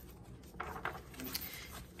doing.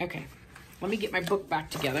 Okay. Let me get my book back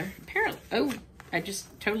together. Apparently, oh, I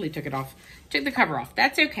just totally took it off. Took the cover off.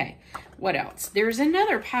 That's okay. What else? There's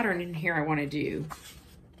another pattern in here I want to do.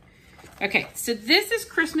 Okay, so this is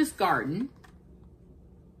Christmas Garden.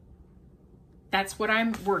 That's what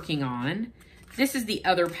I'm working on. This is the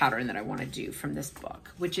other pattern that I want to do from this book,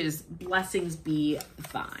 which is Blessings Be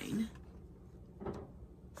Thine.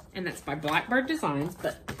 And that's by Blackbird Designs,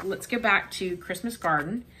 but let's go back to Christmas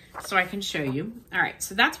Garden so I can show you. All right,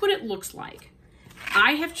 so that's what it looks like.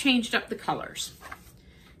 I have changed up the colors.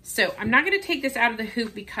 So I'm not going to take this out of the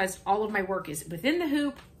hoop because all of my work is within the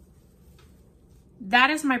hoop. That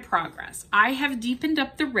is my progress. I have deepened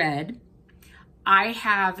up the red. I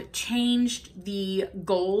have changed the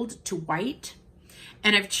gold to white,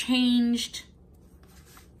 and I've changed,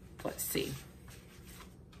 let's see.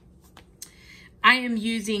 I am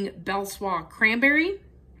using Belsois Cranberry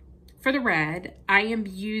for the red. I am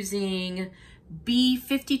using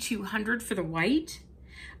B5200 for the white.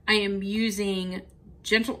 I am using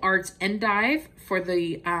Gentle Arts Endive for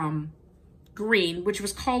the green, which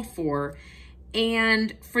was called for.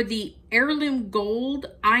 And for the Heirloom Gold,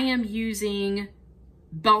 I am using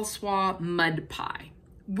Belsois Mud Pie,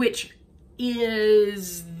 which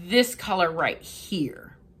is this color right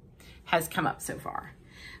here, has come up so far.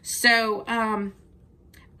 So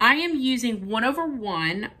I am using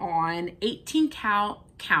 1/1 on 18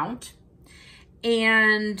 count,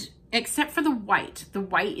 and except for the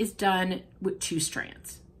white is done with 2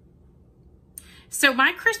 strands. So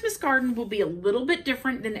my Christmas garden will be a little bit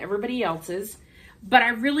different than everybody else's, but I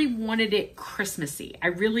really wanted it Christmassy. I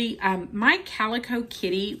really, my Calico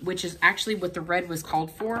Kitty, which is actually what the red was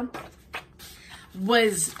called for,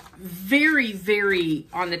 was very, very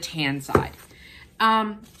on the tan side.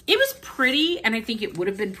 It was pretty, and I think it would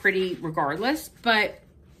have been pretty regardless, but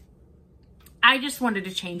I just wanted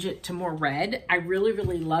to change it to more red. I really,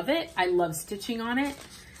 really love it. I love stitching on it.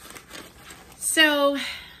 So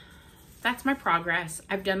that's my progress.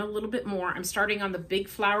 I've done a little bit more. I'm starting on the big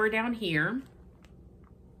flower down here.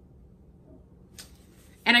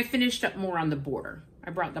 And I finished up more on the border.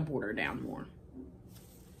 I brought the border down more.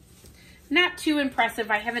 Not too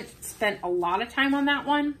impressive. I haven't spent a lot of time on that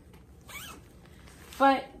one.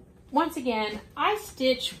 But once again, I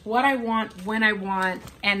stitch what I want when I want,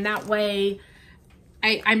 and that way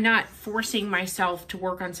I'm not forcing myself to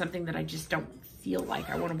work on something that I just don't feel like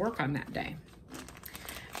I want to work on that day.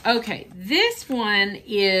 Okay, this one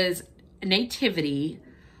is Nativity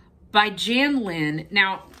by Jan Lynn.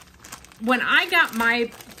 Now, when I got my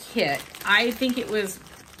kit, I think it was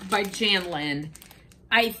by Jan Lynn.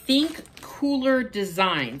 I think Cooler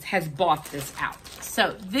Designs has bought this out.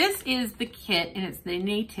 So this is the kit, and it's the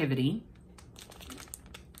Nativity.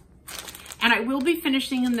 And I will be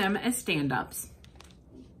finishing them as stand-ups.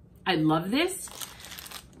 I love this.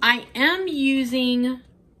 I am using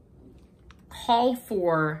called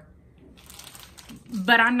for,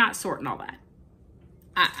 but I'm not sorting all that.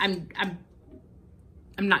 I'm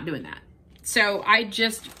not doing that. So I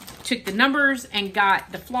just took the numbers and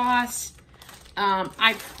got the floss.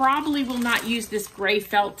 I probably will not use this gray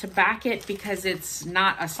felt to back it because it's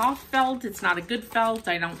not a soft felt. It's not a good felt.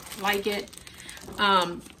 I don't like it.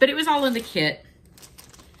 But it was all in the kit.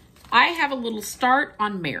 I have a little start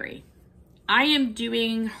on Mary. I am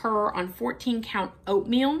doing her on 14 count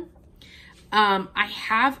oatmeal. I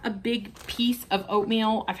have a big piece of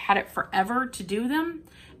oatmeal. I've had it forever to do them,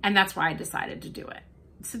 and that's why I decided to do it.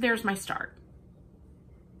 So there's my start.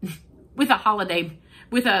 with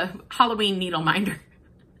a Halloween needle minder.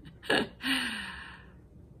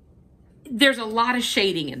 There's a lot of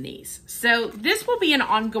shading in these. So this will be an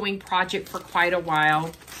ongoing project for quite a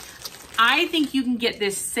while. I think you can get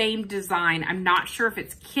this same design. I'm not sure if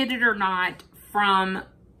it's kitted or not from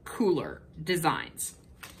Cooler Designs.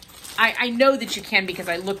 I know that you can because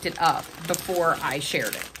I looked it up before I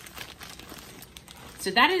shared it. So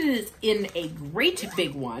that is in a great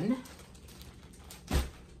big one.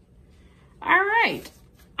 All right.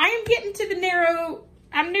 I am getting to the narrow,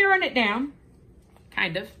 I'm narrowing it down,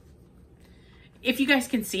 kind of. If you guys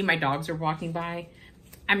can see, my dogs are walking by.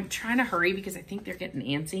 I'm trying to hurry because I think they're getting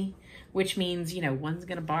antsy, which means, you know, one's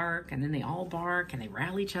gonna bark and then they all bark and they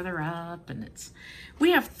rally each other up, and we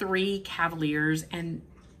have 3 Cavaliers, and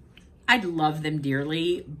I love them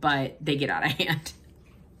dearly, but they get out of hand.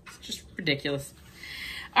 It's just ridiculous.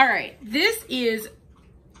 All right, this is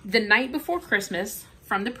The Night Before Christmas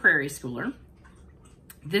from the Prairie Schooler.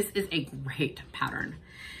 This is a great pattern.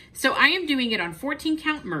 So I am doing it on 14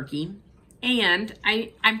 count Murky, and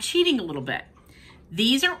I'm cheating a little bit.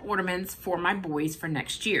 These are ornaments for my boys for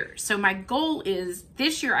next year. So my goal is,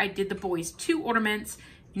 this year I did the boys 2 ornaments.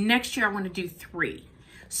 Next year I want to do 3.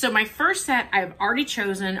 So my first set I've already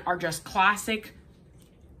chosen are just classic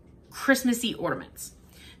Christmassy ornaments.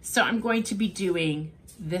 So I'm going to be doing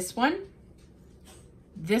this one,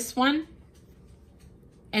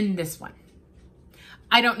 and this one.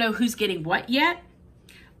 I don't know who's getting what yet,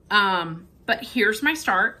 but here's my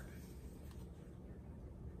start.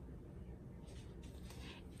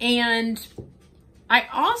 And I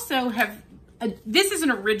also have, this is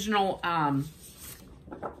an original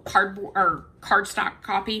cardboard or cardstock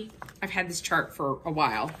copy. I've had this chart for a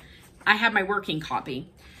while. I have my working copy.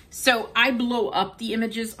 So I blow up the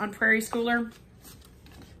images on Prairie Schooler.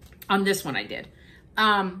 On this one I did.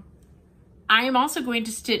 I am also going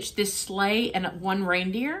to stitch this sleigh and 1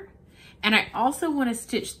 reindeer. And I also want to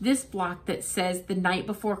stitch this block that says The Night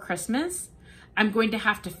Before Christmas. I'm going to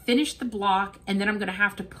have to finish the block, and then I'm going to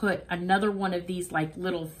have to put another one of these like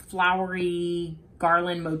little flowery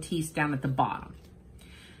garland motifs down at the bottom.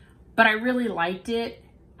 But I really liked it.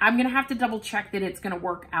 I'm going to have to double check that it's going to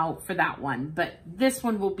work out for that one. But this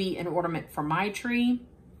one will be an ornament for my tree.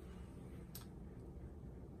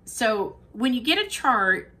 So when you get a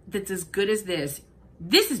chart that's as good as this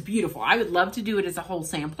is beautiful. I would love to do it as a whole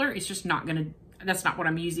sampler. It's just not going to, that's not what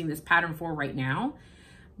I'm using this pattern for right now.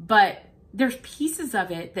 But there's pieces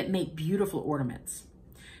of it that make beautiful ornaments.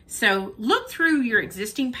 So look through your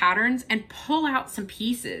existing patterns and pull out some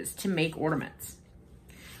pieces to make ornaments.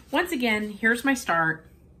 Once again, here's my start.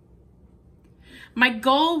 My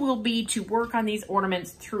goal will be to work on these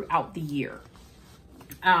ornaments throughout the year.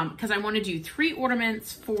 because I want to do 3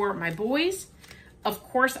 ornaments for my boys. Of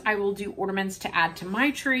course, I will do ornaments to add to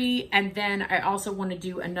my tree, and then I also want to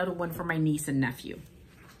do another one for my niece and nephew.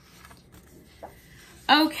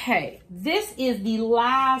 Okay, this is the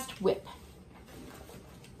last whip.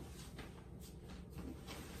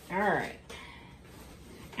 All right.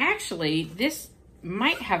 Actually, this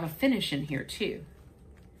might have a finish in here too.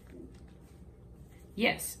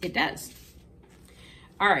 Yes, it does.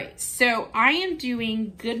 All right, so I am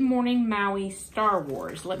doing Good Morning Maui Star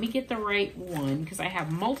Wars. Let me get the right one because I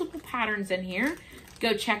have multiple patterns in here.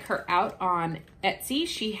 Go check her out on Etsy.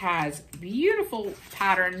 She has beautiful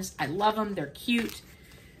patterns. I love them. They're cute.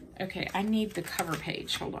 Okay, I need the cover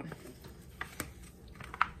page. Hold on.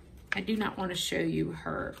 I do not want to show you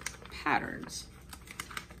her patterns.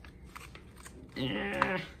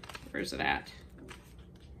 Where's it at?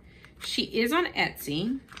 She is on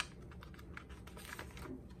Etsy.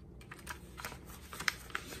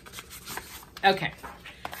 Okay,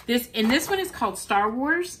 this one is called Star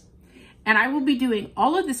Wars, and I will be doing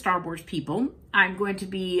all of the Star Wars people. I'm going to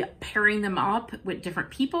be pairing them up with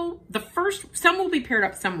different people. Some will be paired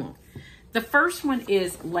up, some won't. The first one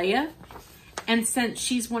is Leia, and since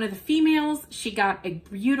she's one of the females, she got a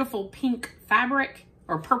beautiful pink fabric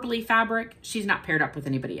or purpley fabric. She's not paired up with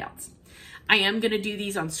anybody else. I am going to do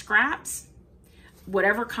these on scraps,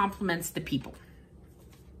 whatever complements the people.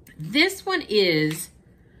 This one is,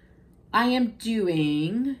 I am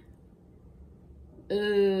doing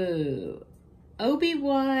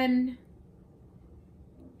Obi-Wan,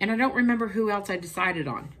 and I don't remember who else I decided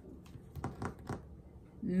on.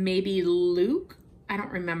 Maybe Luke? I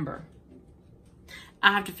don't remember.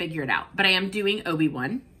 I'll have to figure it out. But I am doing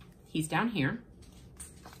Obi-Wan. He's down here.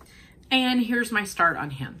 And here's my start on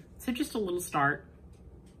him. So just a little start.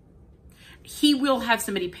 He will have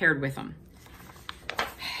somebody paired with him.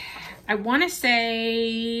 I want to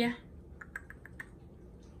say...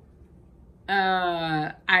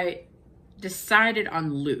 I decided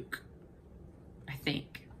on Luke, I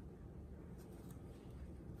think.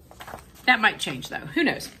 That might change though, who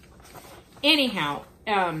knows? Anyhow,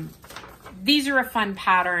 these are a fun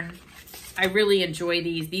pattern. I really enjoy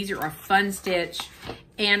these. These are a fun stitch.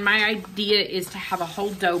 And my idea is to have a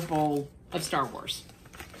whole dough bowl of Star Wars.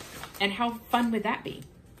 And how fun would that be?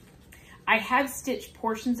 I have stitched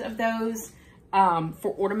portions of those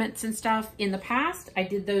for ornaments and stuff in the past. I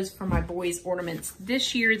did those for my boys' ornaments.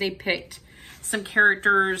 This year they picked some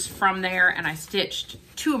characters from there, and I stitched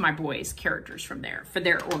 2 of my boys' characters from there for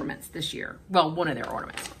their ornaments this year. Well, one of their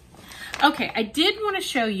ornaments. Okay, I did want to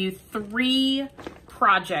show you 3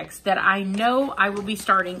 projects that I know I will be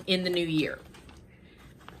starting in the new year.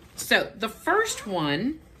 So the first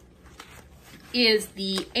one is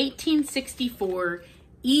the 1864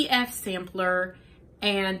 EF sampler,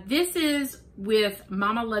 and this is with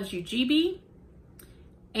Mama Loves You GB,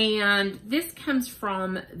 and this comes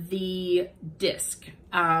from the disc.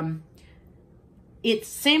 It's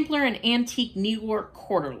Sampler and Antique New York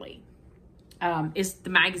Quarterly is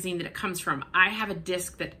the magazine that it comes from. I have a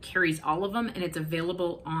disc that carries all of them, and it's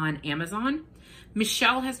available on Amazon.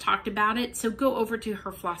 Michelle has talked about it, so go over to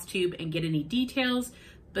her Flosstube and get any details,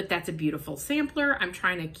 but that's a beautiful sampler. I'm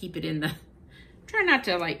trying to keep it in the, try not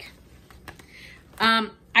to like,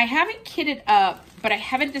 I haven't kitted up, but I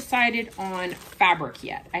haven't decided on fabric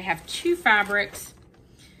yet. I have 2 fabrics,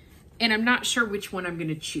 and I'm not sure which one I'm going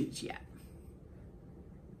to choose yet.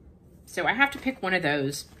 So I have to pick one of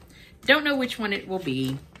those. Don't know which one it will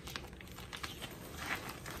be.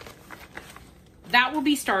 That will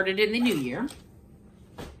be started in the new year.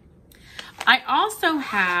 I also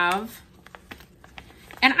have,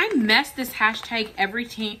 and I mess this hashtag every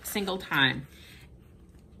single time.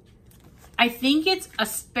 I think it's A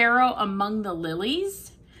Sparrow Among the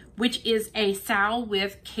Lilies, which is a Sal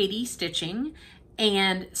with Katie Stitching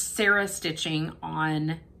and Sarah Stitching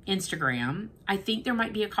on Instagram. I think there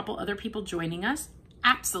might be a couple other people joining us.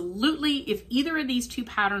 Absolutely, if either of these 2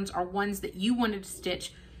 patterns are ones that you wanted to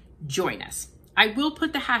stitch, join us. I will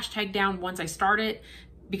put the hashtag down once I start it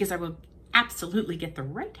because I will absolutely get the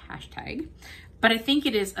right hashtag. But I think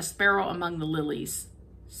it is A Sparrow Among the Lilies,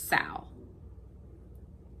 Sal.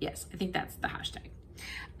 Yes, I think that's the hashtag.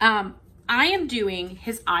 I am doing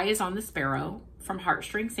His Eye is on the Sparrow from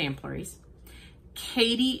Heartstring Samplers.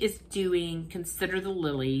 Katie is doing Consider the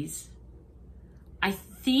Lilies. I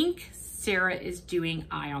think Sarah is doing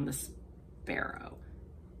Eye on the Sparrow.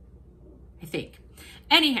 I think.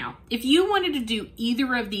 Anyhow, if you wanted to do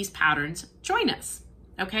either of these patterns, join us.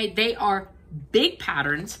 Okay, they are big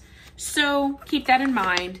patterns, so keep that in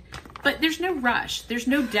mind. But there's no rush. There's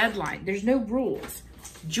no deadline. There's no rules.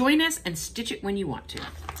 Join us and stitch it when you want to.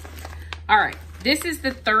 All right, This is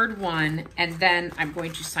the third one, and then I'm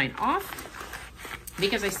going to sign off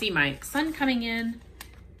because I see my son coming in.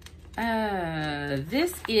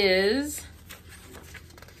 This is,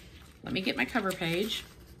 let me get my cover page.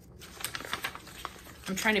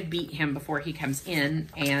 I'm trying to beat him before he comes in,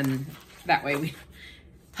 and that way we,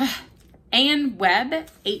 Ann Webb,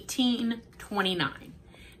 1829.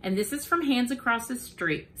 And this is from Hands Across the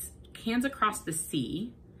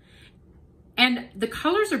Sea. And the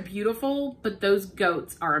colors are beautiful, but those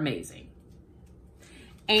goats are amazing.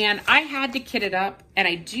 And I had to kit it up, and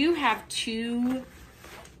I do have two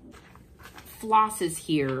flosses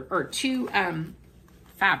here, or two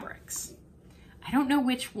fabrics. I don't know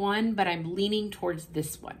which one, but I'm leaning towards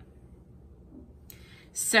this one.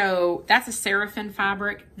 So that's a Seraphim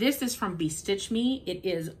fabric. This is from Bestitch Me. It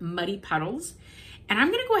is Muddy Puddles. And I'm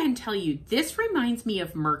gonna go ahead and tell you, this reminds me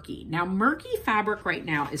of Murky. Now, Murky fabric right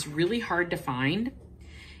now is really hard to find.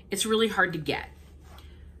 It's really hard to get.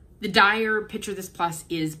 The Dyer Picture This Plus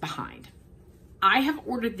is behind. I have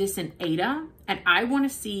ordered this in Ada, and I wanna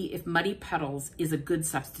see if Muddy Puddles is a good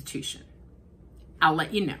substitution. I'll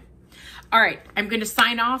let you know. All right, I'm gonna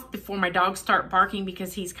sign off before my dogs start barking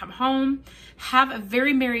because he's come home. Have a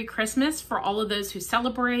very Merry Christmas for all of those who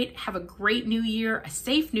celebrate. Have a great New Year, a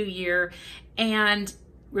safe New Year. And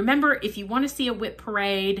remember, if you wanna see a whip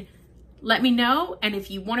parade, let me know. And if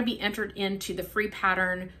you wanna be entered into the free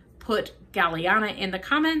pattern, put Galliana in the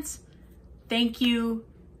comments. Thank you.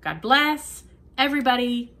 God bless.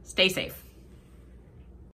 Everybody, stay safe.